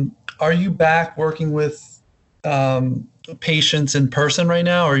 are you back working with patients in person right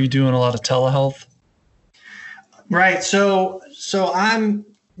now, or are you doing a lot of telehealth? Right. So I'm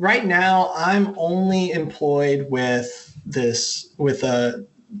only employed with a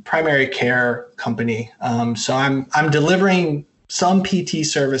primary care company. So I'm delivering some PT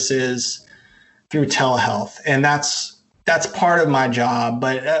services through telehealth, and that's part of my job.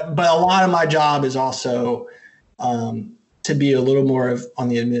 But a lot of my job is also to be a little more on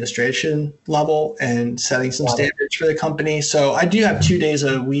the administration level and setting some standards for the company. So I do have 2 days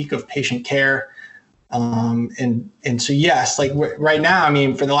a week of patient care. And so, yes, like right now, I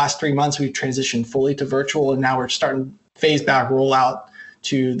mean, for the last 3 months, we've transitioned fully to virtual, and now we're starting phase back rollout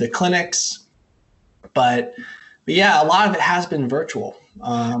to the clinics. But yeah, a lot of it has been virtual.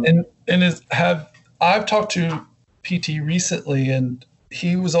 I've talked to PT recently, and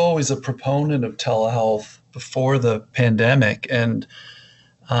he was always a proponent of telehealth before the pandemic. And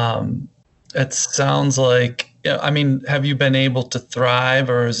it sounds like, have you been able to thrive,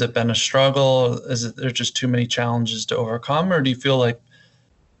 or has it been a struggle? Is there just too many challenges to overcome, or do you feel like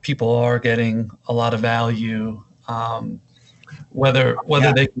people are getting a lot of value, whether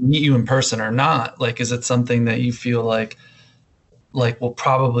they can meet you in person or not? Like, is it something that you feel like will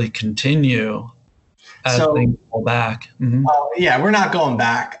probably continue as things go back? Mm-hmm. Yeah, we're not going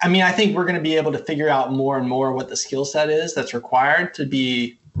back. I mean, I think we're going to be able to figure out more and more what the skill set is that's required to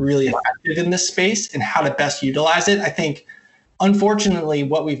be really effective in this space and how to best utilize it. I think, unfortunately,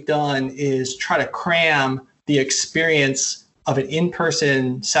 what we've done is try to cram the experience of an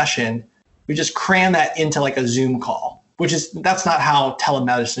in-person session. We just cram that into like a Zoom call, that's not how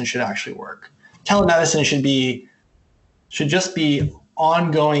telemedicine should actually work. Telemedicine should just be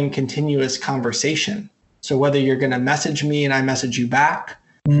ongoing, continuous conversation. So whether you're going to message me and I message you back,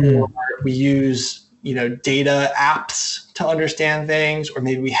 or we use data apps to understand things, or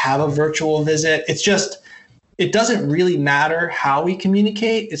maybe we have a virtual visit. It doesn't really matter how we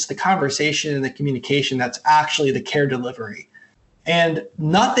communicate. It's the conversation and the communication that's actually the care delivery. And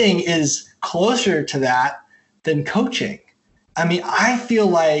nothing is closer to that than coaching. I mean, I feel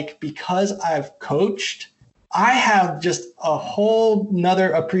like because I've coached, I have just a whole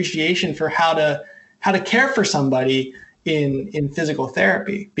nother appreciation for how to care for somebody in physical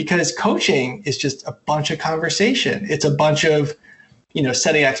therapy, because coaching is just a bunch of conversation. It's a bunch of,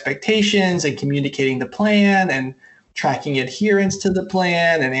 setting expectations and communicating the plan and tracking adherence to the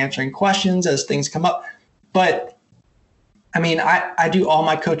plan and answering questions as things come up. But I mean, I do all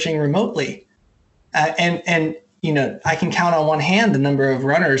my coaching remotely, and I can count on one hand the number of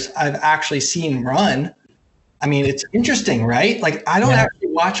runners I've actually seen run. I mean, it's interesting, right? Like, I don't actually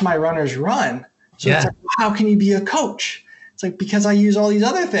watch my runners run. So it's like, how can you be a coach? It's like, because I use all these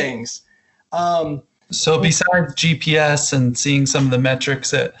other things. So besides GPS and seeing some of the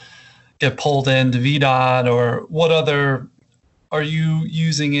metrics that get pulled into VDOT, or what other, are you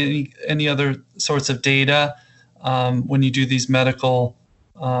using any other sorts of data when you do these medical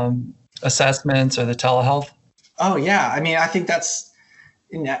assessments or the telehealth? Oh, yeah. I mean, I think that's,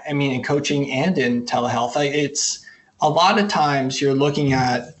 in coaching and in telehealth, it's a lot of times you're looking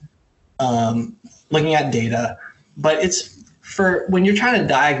at data, but it's for when you're trying to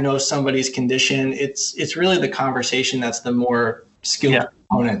diagnose somebody's condition, it's really the conversation that's the more skilled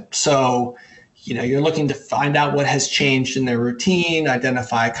component. So, you're looking to find out what has changed in their routine,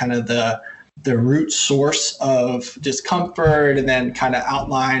 identify kind of the root source of discomfort, and then kind of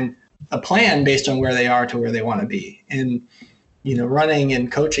outline a plan based on where they are to where they want to be. And, running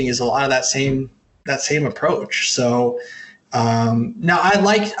and coaching is a lot of that same approach. So now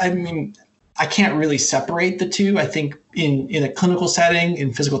I can't really separate the two. I think in a clinical setting,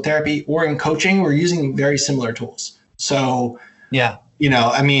 in physical therapy, or in coaching, we're using very similar tools. So,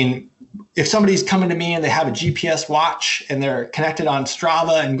 if somebody's coming to me and they have a GPS watch and they're connected on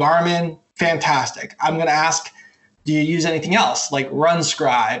Strava and Garmin, fantastic. I'm going to ask, do you use anything else like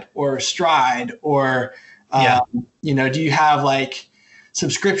RunScribe or Stride or, do you have like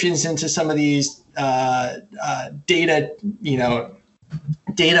subscriptions into some of these data,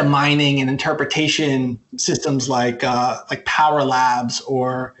 data mining and interpretation systems like Power Labs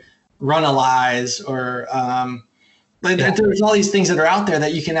or Runalyze or there's all these things that are out there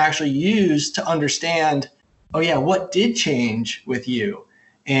that you can actually use to understand, what did change with you?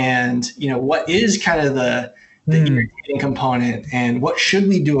 And, what is kind of the irritating component and what should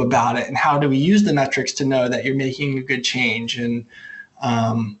we do about it? And how do we use the metrics to know that you're making a good change? And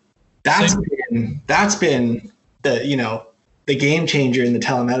that's been the game changer in the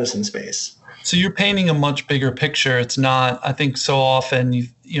telemedicine space. So you're painting a much bigger picture. It's not, I think so often,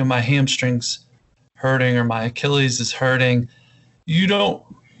 my hamstring's hurting or my Achilles is hurting. You don't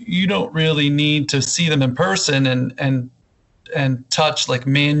really need to see them in person and touch, like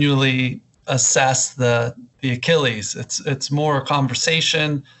manually assess the Achilles. It's more a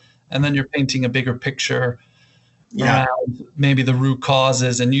conversation, and then you're painting a bigger picture around maybe the root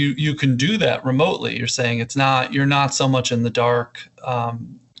causes, and you can do that remotely. You're saying you're not so much in the dark,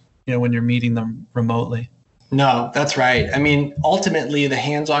 when you're meeting them remotely. No, that's right. I mean, ultimately, the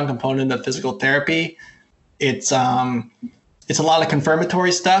hands-on component of physical therapy, it's a lot of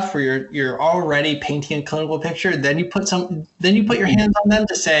confirmatory stuff where you're already painting a clinical picture. Then you put your hands on them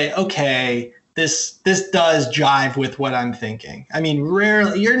to say, okay, this does jive with what I'm thinking. I mean,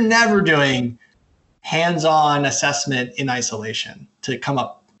 rarely, you're never doing hands-on assessment in isolation to come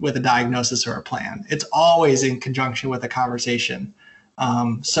up with a diagnosis or a plan. It's always in conjunction with a conversation. A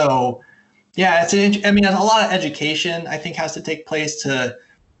lot of education, I think, has to take place to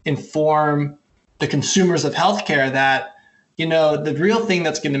inform the consumers of healthcare that, the real thing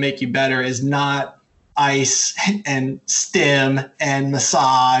that's going to make you better is not ice and stim and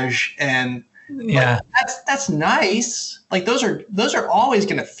massage and that's nice. Like those are always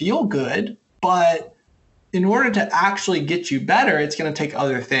going to feel good, but in order to actually get you better, it's going to take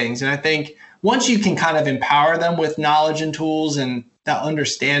other things. And I think once you can kind of empower them with knowledge and tools and that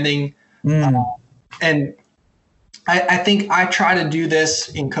understanding, and I think I try to do this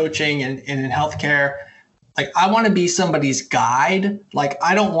in coaching and in healthcare. Like I want to be somebody's guide. Like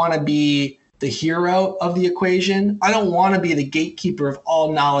I don't want to be the hero of the equation. I don't want to be the gatekeeper of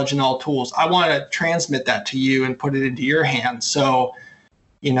all knowledge and all tools. I want to transmit that to you and put it into your hands. So,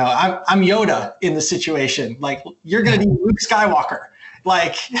 I'm Yoda in the situation. Like you're going to be Luke Skywalker.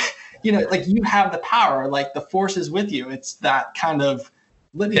 Like, like you have the power, like the force is with you. It's that kind of,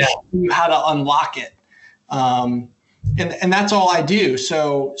 let me show you how to unlock it. And that's all I do.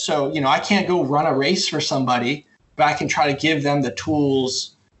 So, I can't go run a race for somebody, but I can try to give them the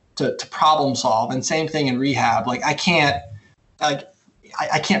tools to problem solve. And same thing in rehab. Like I can't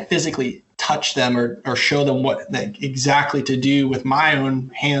physically touch them or show them what exactly to do with my own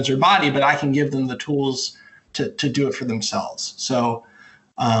hands or body, but I can give them the tools to do it for themselves. So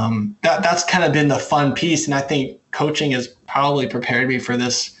that's kind of been the fun piece. And I think coaching has probably prepared me for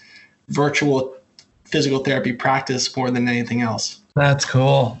this virtual physical therapy practice more than anything else. That's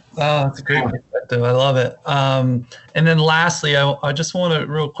cool. Oh, that's a great perspective. I love it. And then lastly, I just want to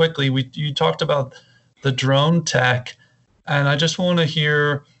real quickly, you talked about the drone tech, and I just want to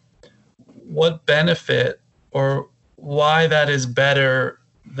hear what benefit or why that is better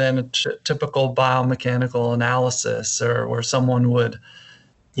than a typical biomechanical analysis or where someone would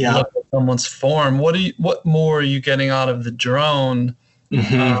look at someone's form. What more are you getting out of the drone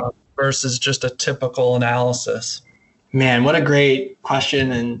versus just a typical analysis? Man, what a great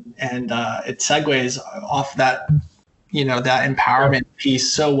question. And it segues off that, that empowerment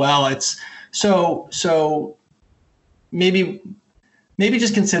piece so well. It's so maybe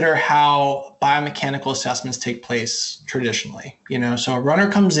just consider how biomechanical assessments take place traditionally. So a runner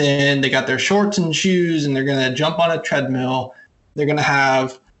comes in, they got their shorts and shoes, and they're going to jump on a treadmill. They're going to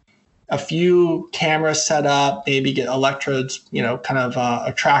have a few cameras set up, maybe get electrodes,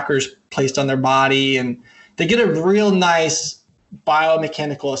 trackers placed on their body, and they get a real nice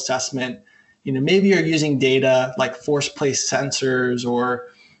biomechanical assessment. Maybe you're using data like force-placed sensors, or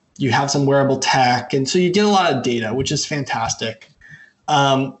you have some wearable tech, and so you get a lot of data, which is fantastic.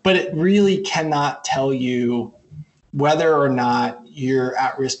 But it really cannot tell you whether or not you're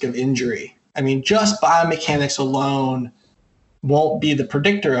at risk of injury. I mean, just biomechanics alone won't be the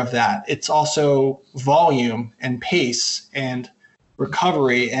predictor of that. It's also volume and pace and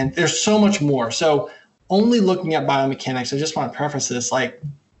recovery, and there's so much more. So only looking at biomechanics, I just want to preface this, like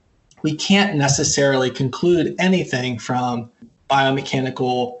we can't necessarily conclude anything from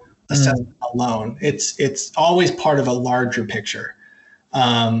biomechanical assessment alone. It's always part of a larger picture.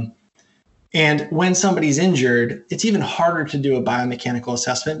 And when somebody's injured, it's even harder to do a biomechanical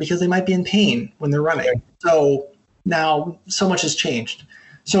assessment because they might be in pain when they're running. Right. So now so much has changed.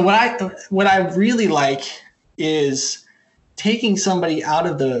 So what I really like is taking somebody out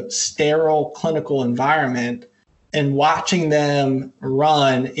of the sterile clinical environment and watching them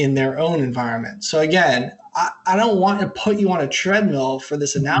run in their own environment. So again, I don't want to put you on a treadmill for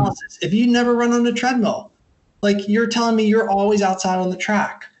this analysis. If you never run on a treadmill, like you're telling me you're always outside on the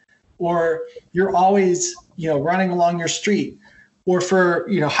track, or you're always, running along your street, or for,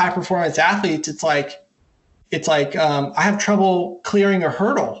 high performance athletes, it's like I have trouble clearing a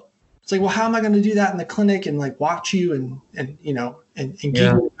hurdle. It's like, well, how am I going to do that in the clinic and like watch you and give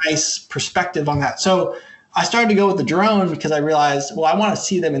you a nice perspective on that? So I started to go with the drone because I realized, well, I want to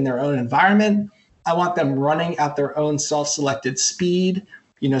see them in their own environment. I want them running at their own self-selected speed.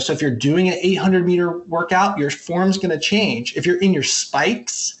 So if you're doing an 800-meter workout, your form's going to change. If you're in your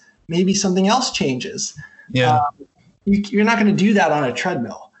spikes, maybe something else changes. Yeah. You're not going to do that on a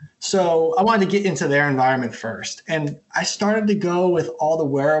treadmill. So I wanted to get into their environment first. And I started to go with all the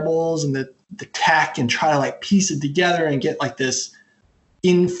wearables and the tech and try to like piece it together and get like this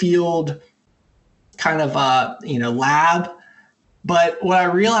in-field kind of, lab. But what I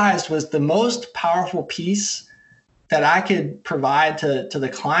realized was the most powerful piece that I could provide to the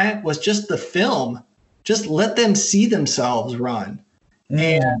client was just the film. Just let them see themselves run.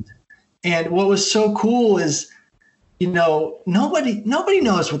 And what was so cool is, nobody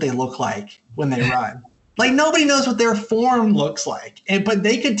knows what they look like when they run. Like nobody knows what their form looks like. But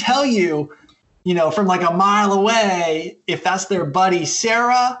they could tell you, from like a mile away, if that's their buddy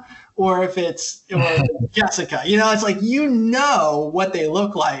Sarah or if it's Jessica. It's like what they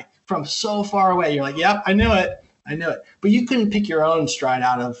look like from so far away. You're like, yep, I knew it. But you couldn't pick your own stride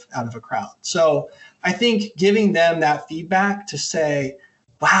out of a crowd. So I think giving them that feedback to say,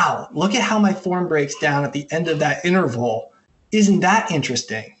 wow, look at how my form breaks down at the end of that interval. Isn't that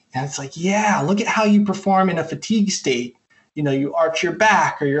interesting? And it's like, yeah, look at how you perform in a fatigue state. You arch your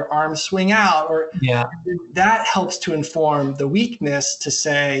back or your arms swing out, or that helps to inform the weakness to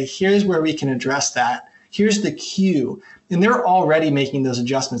say, here's where we can address that. Here's the cue. And they're already making those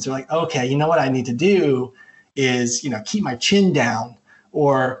adjustments. They're like, okay, what I need to do is, keep my chin down,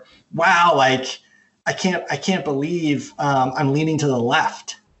 or wow, like I can't believe I'm leaning to the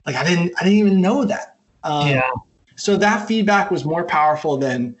left. Like I didn't even know that. So that feedback was more powerful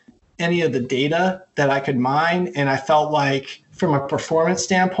than any of the data that I could mine. And I felt like from a performance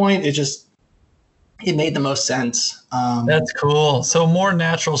standpoint, it made the most sense. That's cool. So more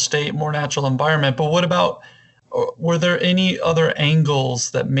natural state, more natural environment. But what about, were there any other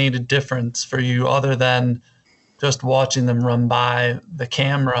angles that made a difference for you other than just watching them run by the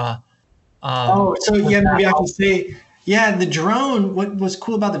camera? Maybe I can say, the drone, what was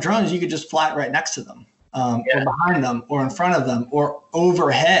cool about the drone is you could just fly it right next to them, or behind them, or in front of them, or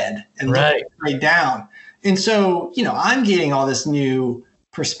overhead and look straight down. And so, I'm getting all this new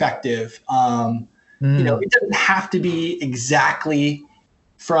perspective. It doesn't have to be exactly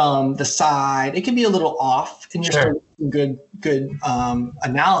from the side. It can be a little off, and you're still good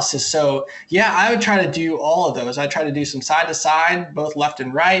analysis. So I would try to do all of those. I try to do some side to side, both left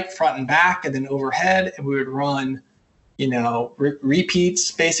and right, front and back, and then overhead. And we would run,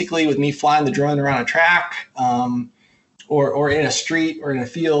 repeats basically with me flying the drone around a track, or in a street or in a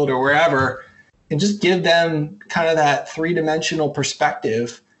field or wherever, and just give them kind of that 3-dimensional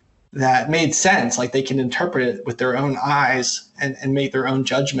perspective that made sense. Like they can interpret it with their own eyes and make their own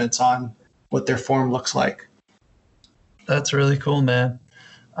judgments on what their form looks like. That's really cool, man.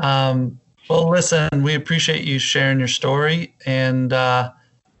 Well, listen, we appreciate you sharing your story, and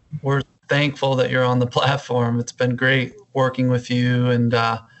we're thankful that you're on the platform. It's been great working with you, and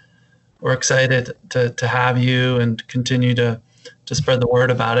we're excited to have you and continue to spread the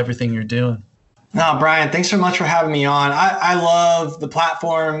word about everything you're doing. No, Brian, thanks so much for having me on. I love the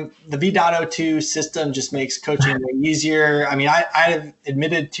platform. The V.02 system just makes coaching way easier. I mean, I've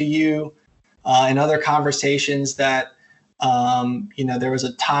admitted to you in other conversations that there was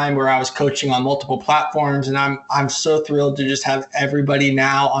a time where I was coaching on multiple platforms, and I'm so thrilled to just have everybody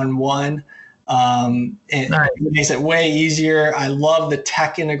now on one. It makes it way easier. I love the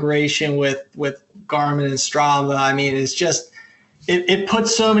tech integration with Garmin and Strava. I mean, it's just, it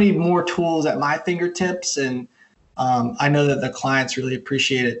puts so many more tools at my fingertips, and I know that the clients really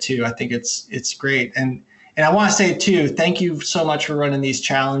appreciate it too. I think it's great. And I want to say too, thank you so much for running these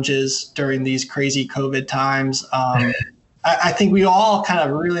challenges during these crazy COVID times. I think we all kind of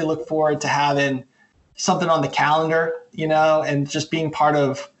really look forward to having something on the calendar, and just being part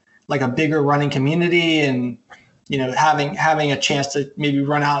of like a bigger running community, and having a chance to maybe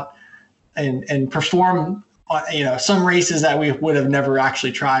run out and perform some races that we would have never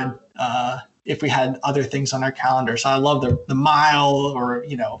actually tried if we had other things on our calendar. So I love the mile, or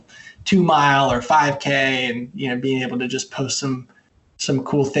 2 mile or 5K, and being able to just post some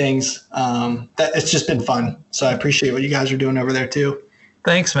cool things. That it's just been fun. So I appreciate what you guys are doing over there too.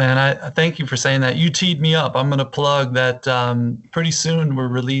 Thanks, man. I thank you for saying that. You teed me up. I'm going to plug that pretty soon we're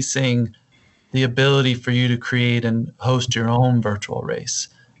releasing the ability for you to create and host your own virtual race.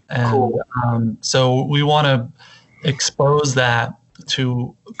 And cool. So we want to expose that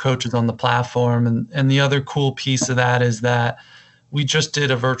to coaches on the platform. And the other cool piece of that is that we just did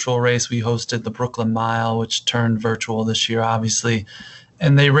a virtual race. We hosted the Brooklyn Mile, which turned virtual this year, obviously.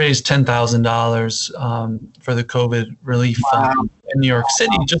 And they raised $10,000 for the COVID relief fund in New York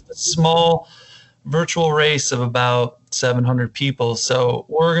City, just a small virtual race of about 700 people. So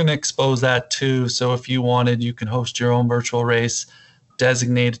we're going to expose that too. So if you wanted, you can host your own virtual race,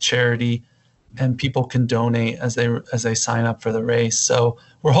 designate a charity, and people can donate as they sign up for the race. So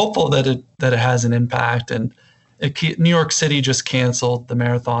we're hopeful that it has an impact. And New York City just canceled the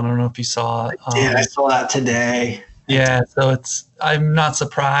marathon. I don't know if you saw. I saw that today. Yeah, so I'm not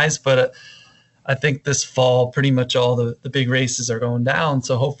surprised, but I think this fall pretty much all the big races are going down.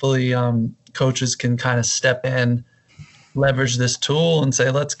 So hopefully coaches can kind of step in, leverage this tool and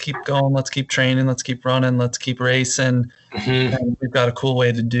say, let's keep going, let's keep training, let's keep running, let's keep racing. Mm-hmm. And we've got a cool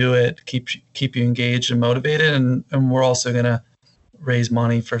way to do it, keep you engaged and motivated. And we're also going to raise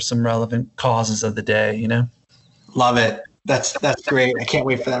money for some relevant causes of the day, Love it. That's great. I can't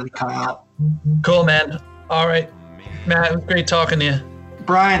wait for them to come out. Cool, man. All right. Matt, it was great talking to you.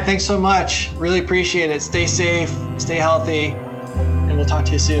 Brian, thanks so much. Really appreciate it. Stay safe, stay healthy, and we'll talk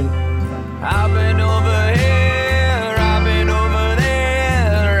to you soon. I've been over here.